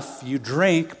enough. You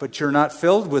drink, but you're not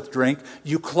filled with drink.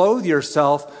 You clothe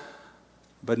yourself,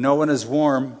 but no one is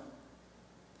warm.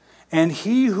 And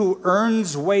he who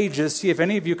earns wages, see if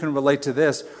any of you can relate to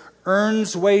this,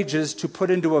 earns wages to put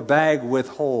into a bag with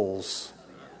holes.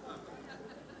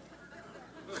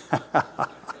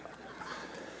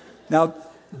 Now,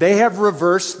 they have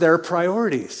reversed their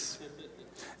priorities.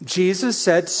 Jesus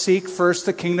said, seek first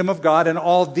the kingdom of God, and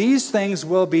all these things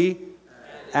will be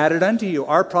added unto you.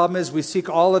 Our problem is we seek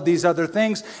all of these other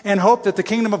things and hope that the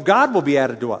kingdom of God will be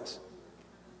added to us.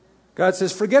 God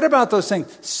says, forget about those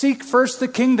things. Seek first the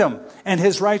kingdom and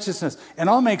his righteousness, and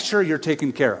I'll make sure you're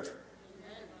taken care of.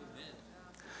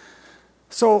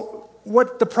 So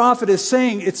what the prophet is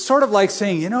saying, it's sort of like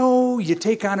saying, you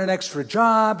take on an extra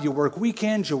job, you work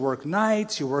weekends, you work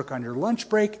nights, you work on your lunch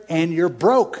break, and you're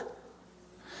broke.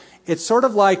 It's sort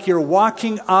of like you're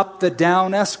walking up the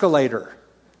down escalator.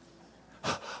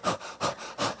 You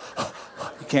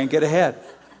can't get ahead.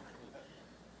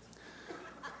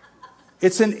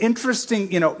 It's an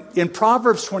interesting, in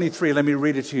Proverbs 23, let me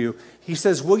read it to you. He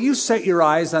says, will you set your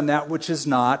eyes on that which is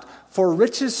not? For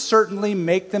riches certainly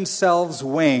make themselves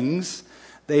wings.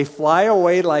 They fly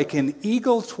away like an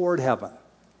eagle toward heaven.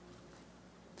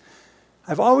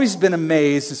 I've always been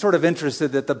amazed and sort of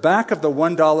interested that the back of the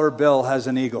 $1 bill has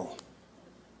an eagle.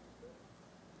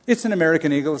 It's an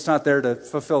American eagle. It's not there to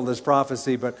fulfill this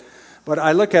prophecy, but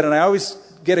I look at it and I always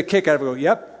get a kick out of it. I go,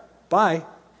 yep, bye.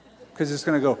 Because it's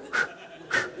going to go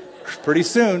pretty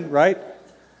soon, right?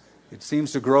 It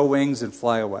seems to grow wings and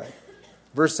fly away.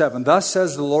 Verse 7, thus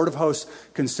says the Lord of hosts,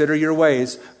 consider your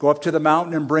ways. Go up to the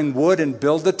mountain and bring wood and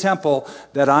build the temple,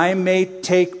 that I may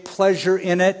take pleasure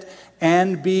in it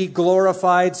and be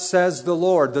glorified, says the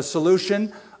Lord. The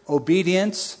solution,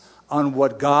 obedience on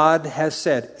what God has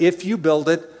said. If you build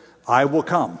it, I will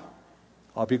come.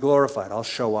 I'll be glorified. I'll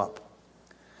show up.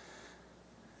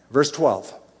 Verse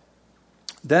 12,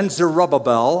 then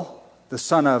Zerubbabel, the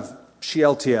son of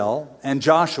Shealtiel, and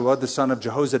Joshua, the son of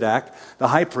Jehozadak, the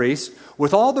high priest,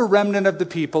 with all the remnant of the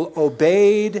people,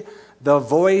 obeyed the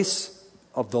voice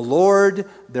of the Lord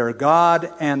their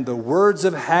God and the words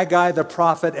of Haggai the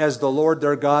prophet as the Lord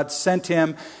their God sent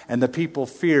him, and the people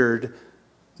feared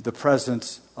the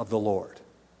presence of the Lord.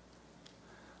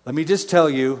 Let me just tell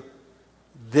you,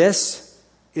 this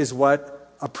is what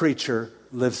a preacher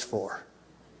lives for.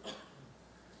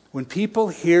 When people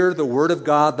hear the Word of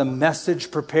God, the message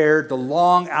prepared, the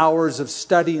long hours of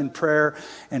study and prayer,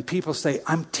 and people say,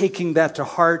 I'm taking that to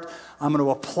heart, I'm going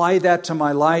to apply that to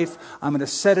my life, I'm going to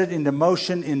set it into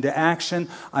motion, into action,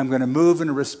 I'm going to move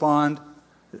and respond,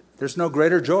 there's no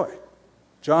greater joy.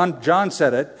 John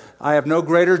said it, I have no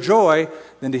greater joy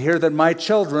than to hear that my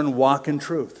children walk in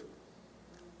truth.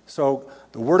 So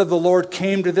the word of the Lord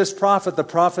came to this prophet, the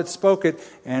prophet spoke it,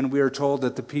 and we are told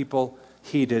that the people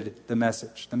heeded the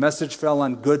message. The message fell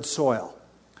on good soil.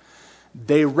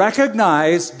 They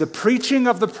recognized the preaching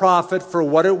of the prophet for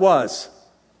what it was.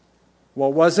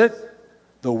 What was it?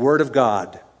 The Word of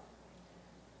God.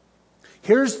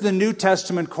 Here's the New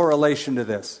Testament correlation to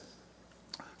this.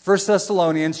 1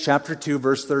 Thessalonians chapter 2,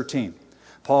 verse 13.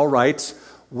 Paul writes,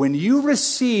 when you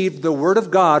received the Word of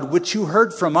God, which you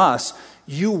heard from us,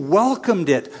 you welcomed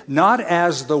it, not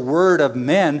as the word of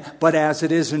men, but as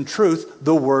it is in truth,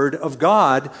 the Word of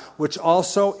God, which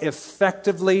also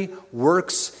effectively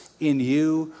works in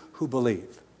you who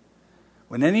believe.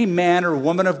 When any man or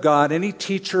woman of God, any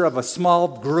teacher of a small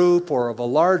group or of a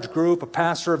large group, a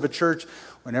pastor of a church,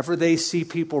 whenever they see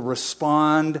people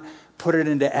respond, put it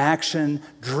into action,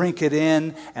 drink it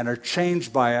in, and are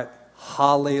changed by it,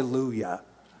 hallelujah.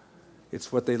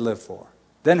 It's what they live for.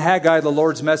 Then Haggai, the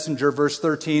Lord's messenger, verse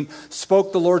 13,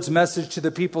 spoke the Lord's message to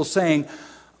the people, saying,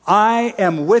 I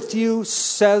am with you,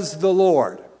 says the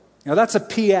Lord. Now that's a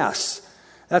PS.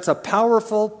 That's a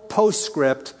powerful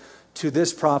postscript to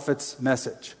this prophet's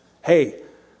message. Hey,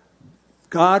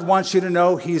 God wants you to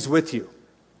know He's with you.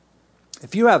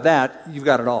 If you have that, you've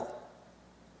got it all.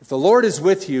 If the Lord is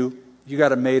with you, you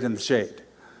got a maid in the shade.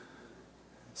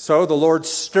 So the Lord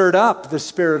stirred up the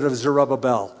spirit of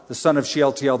Zerubbabel, the son of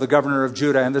Shealtiel, the governor of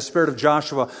Judah, and the spirit of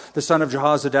Joshua, the son of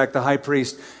Jehozadak, the high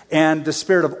priest, and the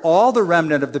spirit of all the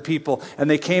remnant of the people. And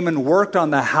they came and worked on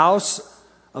the house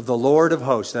of the Lord of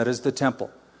hosts, that is the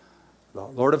temple. The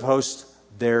Lord of hosts,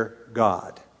 their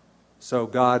God. So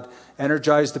God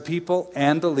energized the people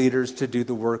and the leaders to do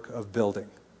the work of building.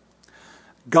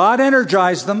 God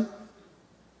energized them.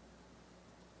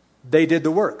 They did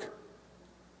the work.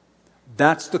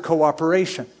 That's the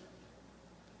cooperation.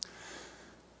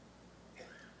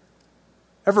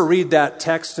 Ever read that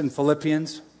text in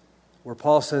Philippians where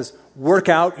Paul says, work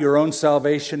out your own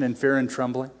salvation in fear and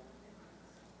trembling?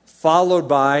 Followed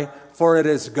by, for it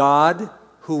is God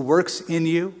who works in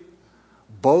you,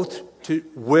 both to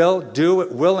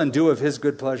will and do of His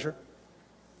good pleasure.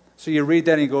 So you read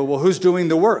that and you go, well, who's doing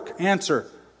the work? Answer,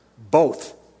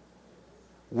 both.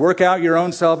 Work out your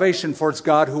own salvation, for it's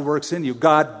God who works in you.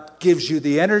 God gives you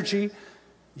the energy,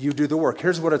 you do the work.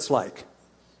 Here's what it's like.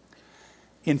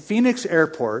 In Phoenix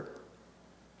Airport,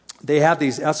 they have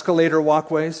these escalator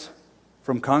walkways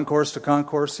from concourse to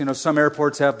concourse. You know, some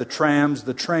airports have the trams,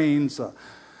 the trains,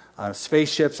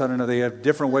 spaceships. I don't know, they have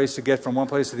different ways to get from one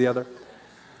place to the other.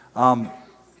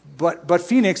 But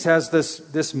Phoenix has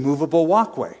this movable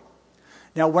walkway.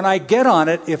 Now, when I get on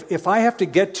it, if I have to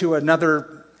get to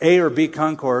another A or B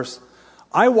concourse,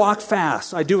 I walk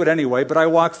fast. I do it anyway, but I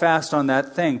walk fast on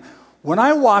that thing. When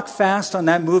I walk fast on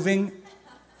that moving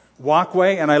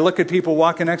walkway and I look at people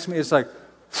walking next to me, it's like,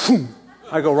 whoom,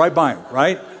 I go right by them,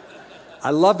 right? I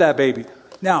love that baby.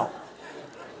 Now,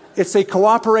 it's a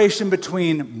cooperation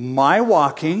between my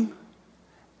walking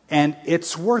and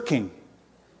it's working.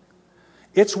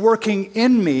 It's working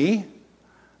in me,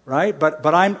 right?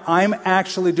 But I'm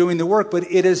actually doing the work, but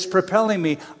it is propelling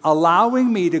me,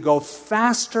 allowing me to go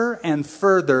faster and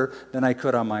further than I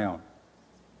could on my own.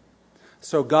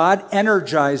 So God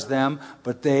energized them,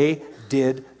 but they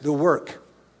did the work.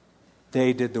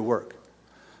 They did the work.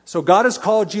 So God has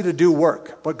called you to do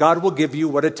work, but God will give you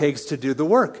what it takes to do the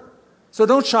work. So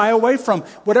don't shy away from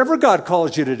whatever God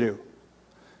calls you to do.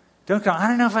 Don't go, I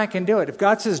don't know if I can do it. If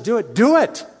God says do it, do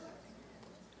it.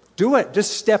 Do it.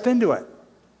 Just step into it.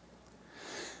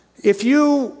 If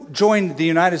you joined the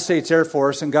United States Air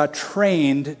Force and got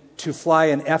trained to fly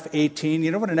an F-18,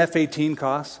 you know what an F-18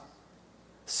 costs?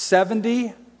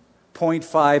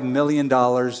 $70.5 million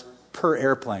per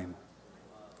airplane.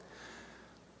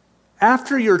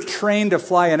 After you're trained to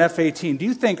fly an F-18, do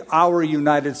you think our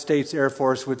United States Air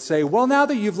Force would say, well, now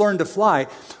that you've learned to fly,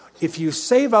 if you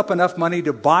save up enough money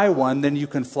to buy one, then you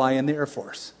can fly in the Air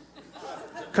Force?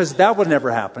 Because that would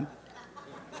never happen.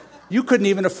 You couldn't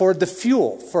even afford the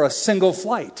fuel for a single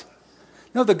flight.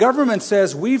 No, the government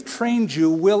says, we've trained you,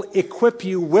 we'll equip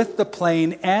you with the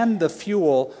plane and the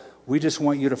fuel. We just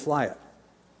want you to fly it.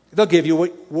 They'll give you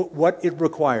what it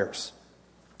requires.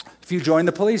 If you join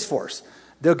the police force,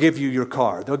 they'll give you your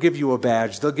car. They'll give you a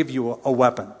badge. They'll give you a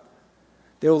weapon.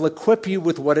 They will equip you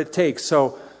with what it takes.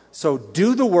 So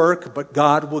do the work, but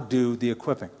God will do the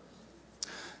equipping.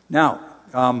 Now,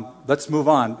 let's move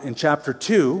on. In chapter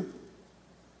 2,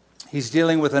 he's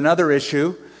dealing with another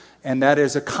issue, and that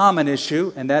is a common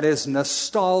issue, and that is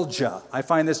nostalgia. I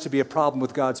find this to be a problem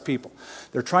with God's people.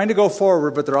 They're trying to go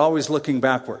forward, but they're always looking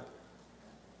backward.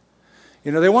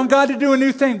 You know, they want God to do a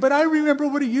new thing, but I remember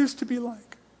what it used to be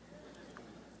like.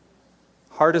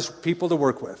 Hardest people to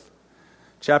work with.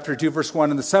 Chapter 2, verse 1,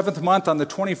 in the 7th month, on the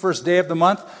 21st day of the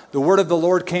month, the word of the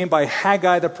Lord came by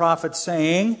Haggai the prophet,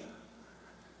 saying,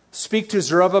 speak to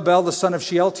Zerubbabel, the son of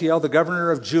Shealtiel, the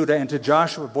governor of Judah, and to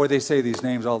Joshua. Boy, they say these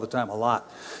names all the time, a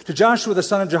lot. To Joshua, the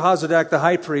son of Jehozadak, the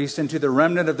high priest, and to the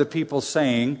remnant of the people,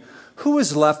 saying, who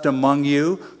is left among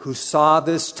you who saw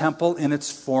this temple in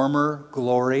its former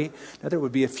glory? Now, there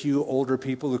would be a few older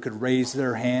people who could raise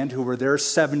their hand, who were there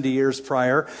 70 years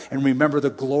prior, and remember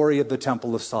the glory of the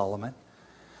temple of Solomon.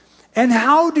 And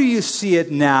how do you see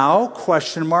it now?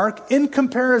 Question mark. In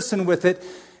comparison with it,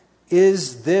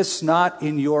 is this not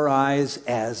in your eyes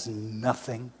as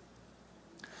nothing?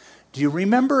 Do you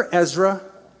remember Ezra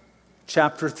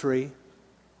chapter 3?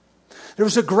 There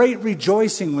was a great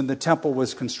rejoicing when the temple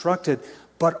was constructed,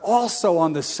 But also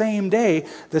on the same day,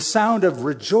 the sound of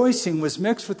rejoicing was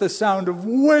mixed with the sound of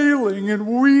wailing and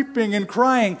weeping and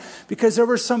crying, because there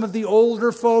were some of the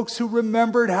older folks who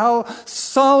remembered how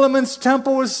Solomon's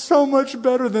temple was so much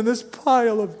better than this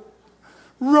pile of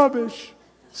rubbish,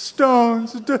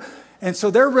 stones. And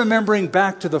so they're remembering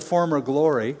back to the former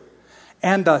glory.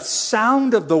 And the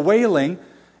sound of the wailing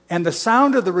and the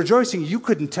sound of the rejoicing, you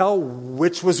couldn't tell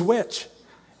which was which.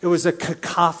 It was a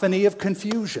cacophony of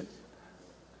confusion.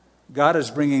 God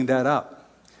is bringing that up.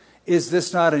 Is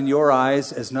this not in your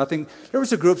eyes as nothing? There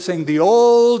was a group saying the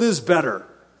old is better.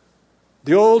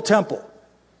 The old temple,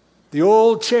 the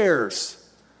old chairs,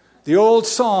 the old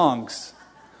songs,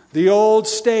 the old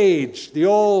stage, the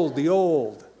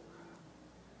old.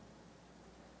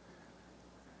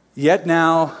 Yet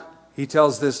now, he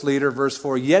tells this leader, verse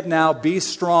 4, yet now be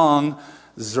strong,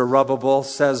 Zerubbabel,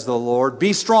 says the Lord.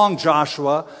 Be strong,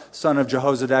 Joshua, son of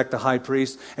Jehozadak the high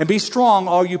priest. And be strong,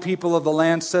 all you people of the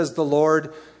land, says the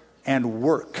Lord, and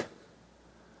work.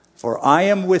 For I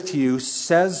am with you,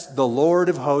 says the Lord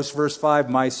of hosts. Verse 5,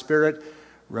 my spirit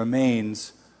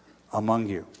remains among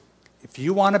you. If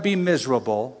you want to be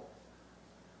miserable,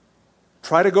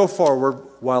 try to go forward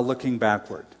while looking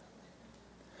backward.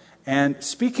 And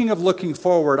speaking of looking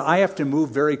forward, I have to move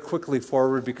very quickly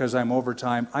forward because I'm over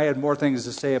time. I had more things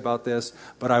to say about this,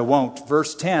 but I won't.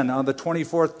 Verse 10, on the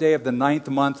 24th day of the 9th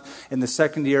month in the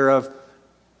second year of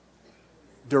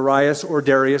Darius or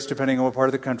Darius, depending on what part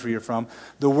of the country you're from,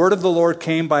 the word of the Lord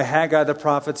came by Haggai the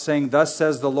prophet, saying, thus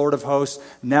says the Lord of hosts,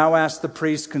 now ask the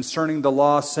priest concerning the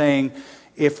law, saying,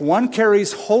 if one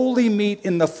carries holy meat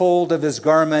in the fold of his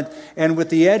garment, and with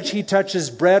the edge he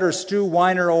touches bread or stew,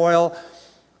 wine or oil,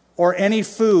 or any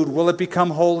food, will it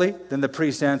become holy? Then the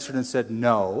priest answered and said,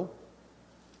 no.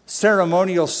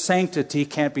 Ceremonial sanctity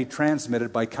can't be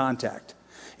transmitted by contact.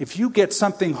 If you get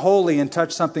something holy and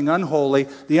touch something unholy,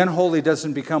 the unholy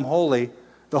doesn't become holy.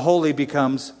 The holy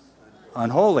becomes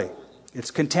unholy. It's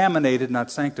contaminated,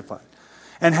 not sanctified.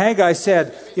 And Haggai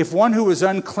said, if one who is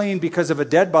unclean because of a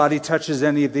dead body touches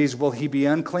any of these, will he be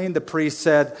unclean? The priest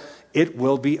said, it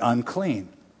will be unclean.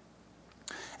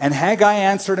 And Haggai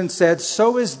answered and said,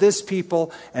 so is this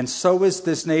people, and so is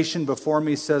this nation before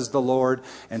me, says the Lord,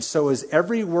 and so is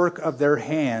every work of their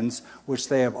hands which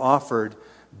they have offered,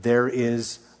 there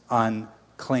is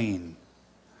unclean.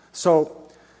 So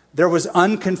there was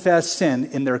unconfessed sin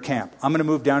in their camp. I'm going to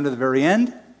move down to the very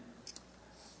end.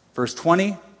 Verse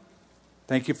 20.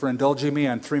 Thank you for indulging me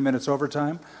on 3 minutes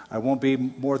overtime. I won't be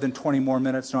more than 20 more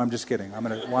minutes. No, I'm just kidding. I'm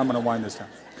going to wind this down.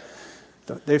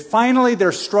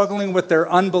 They're struggling with their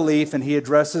unbelief, and he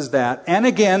addresses that. And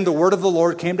again, the word of the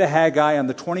Lord came to Haggai on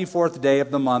the 24th day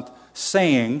of the month,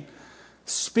 saying,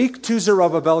 speak to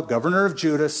Zerubbabel, governor of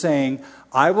Judah, saying,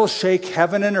 I will shake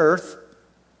heaven and earth.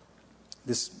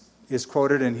 This is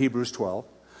quoted in Hebrews 12.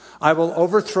 I will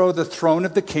overthrow the throne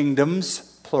of the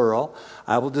kingdoms, plural.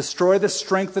 I will destroy the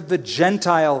strength of the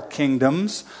Gentile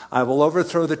kingdoms. I will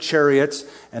overthrow the chariots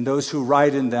and those who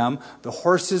ride in them. The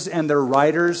horses and their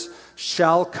riders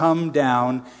shall come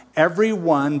down, every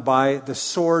one by the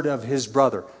sword of his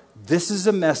brother. This is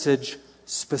a message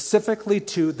specifically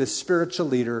to the spiritual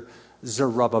leader,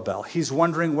 Zerubbabel. He's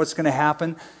wondering what's going to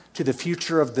happen to the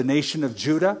future of the nation of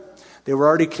Judah. They were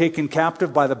already taken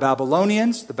captive by the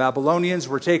Babylonians. The Babylonians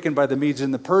were taken by the Medes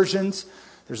and the Persians.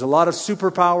 There's a lot of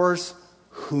superpowers.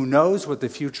 Who knows what the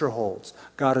future holds?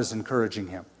 God is encouraging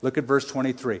him. Look at verse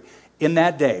 23. In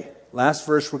that day, last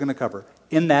verse we're going to cover.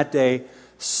 In that day,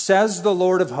 says the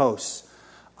Lord of hosts,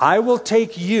 I will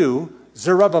take you,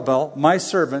 Zerubbabel, my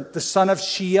servant, the son of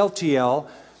Shealtiel,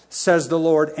 says the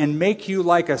Lord, and make you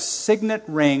like a signet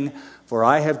ring, for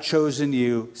I have chosen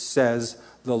you, says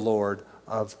the Lord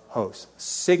of hosts.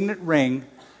 Signet ring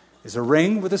is a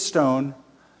ring with a stone.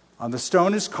 On the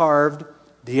stone is carved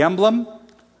the emblem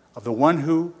of the one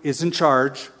who is in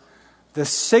charge. The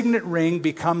signet ring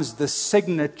becomes the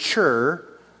signature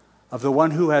of the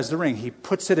one who has the ring. He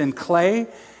puts it in clay,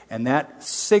 and that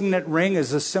signet ring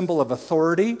is a symbol of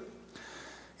authority.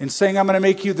 In saying, I'm going to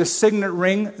make you the signet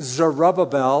ring,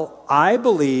 Zerubbabel, I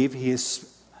believe he is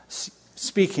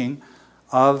speaking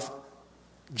of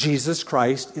Jesus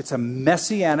Christ. It's a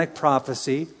messianic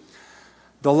prophecy.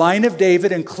 The line of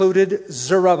David included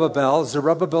Zerubbabel.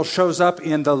 Zerubbabel shows up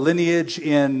in the lineage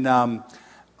in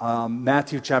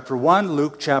Matthew chapter 1,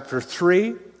 Luke chapter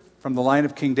 3, from the line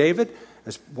of King David,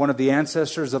 as one of the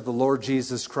ancestors of the Lord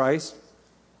Jesus Christ.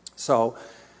 So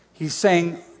he's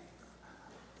saying,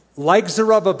 like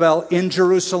Zerubbabel in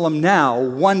Jerusalem now,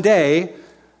 one day,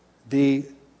 the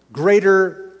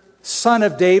greater son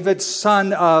of David,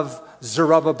 son of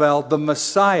Zerubbabel, the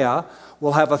Messiah,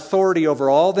 will have authority over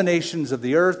all the nations of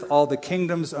the earth, all the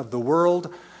kingdoms of the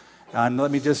world. And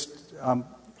let me just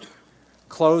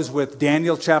close with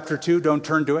Daniel chapter 2. Don't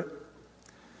turn to it.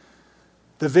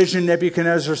 The vision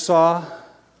Nebuchadnezzar saw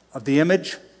of the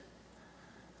image.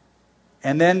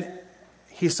 And then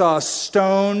he saw a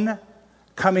stone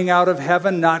coming out of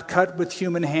heaven, not cut with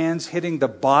human hands, hitting the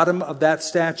bottom of that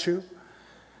statue.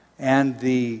 And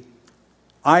the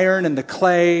iron and the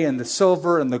clay and the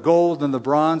silver and the gold and the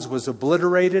bronze was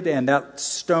obliterated, and that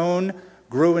stone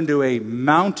grew into a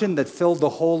mountain that filled the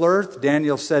whole earth.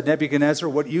 Daniel said, Nebuchadnezzar,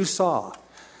 what you saw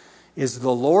is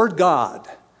the Lord God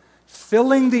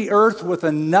filling the earth with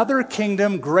another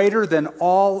kingdom greater than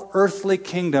all earthly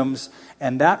kingdoms,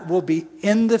 and that will be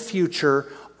in the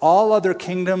future. All other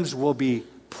kingdoms will be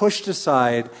pushed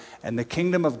aside, and the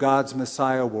kingdom of God's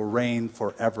Messiah will reign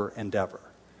forever and ever.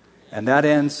 And that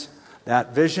ends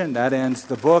that vision. That ends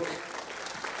the book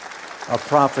of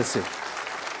prophecy.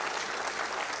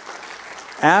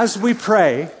 As we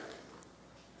pray,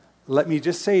 let me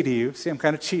just say to you, see, I'm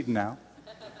kind of cheating now.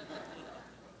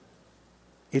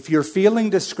 If you're feeling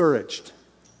discouraged,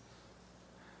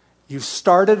 you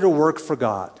started to work for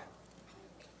God.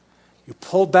 You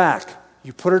pulled back.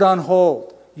 You put it on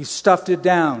hold. You stuffed it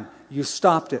down. You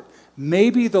stopped it.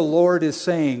 Maybe the Lord is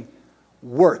saying,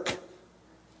 work.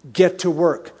 Get to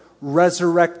work.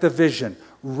 Resurrect the vision.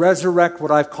 Resurrect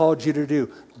what I've called you to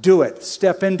do. Do it.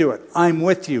 Step into it. I'm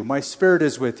with you. My Spirit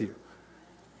is with you.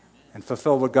 And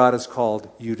fulfill what God has called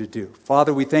you to do.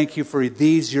 Father, we thank you for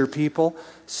these, your people.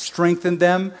 Strengthen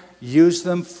them. Use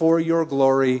them for your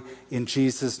glory. In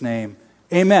Jesus' name.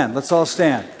 Amen. Let's all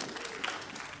stand.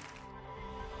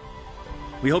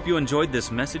 We hope you enjoyed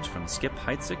this message from Skip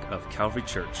Heitzig of Calvary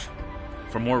Church.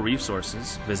 For more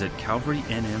resources, visit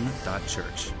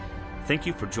calvarynm.church. Thank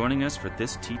you for joining us for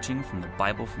this teaching from the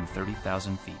Bible from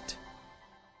 30,000 feet.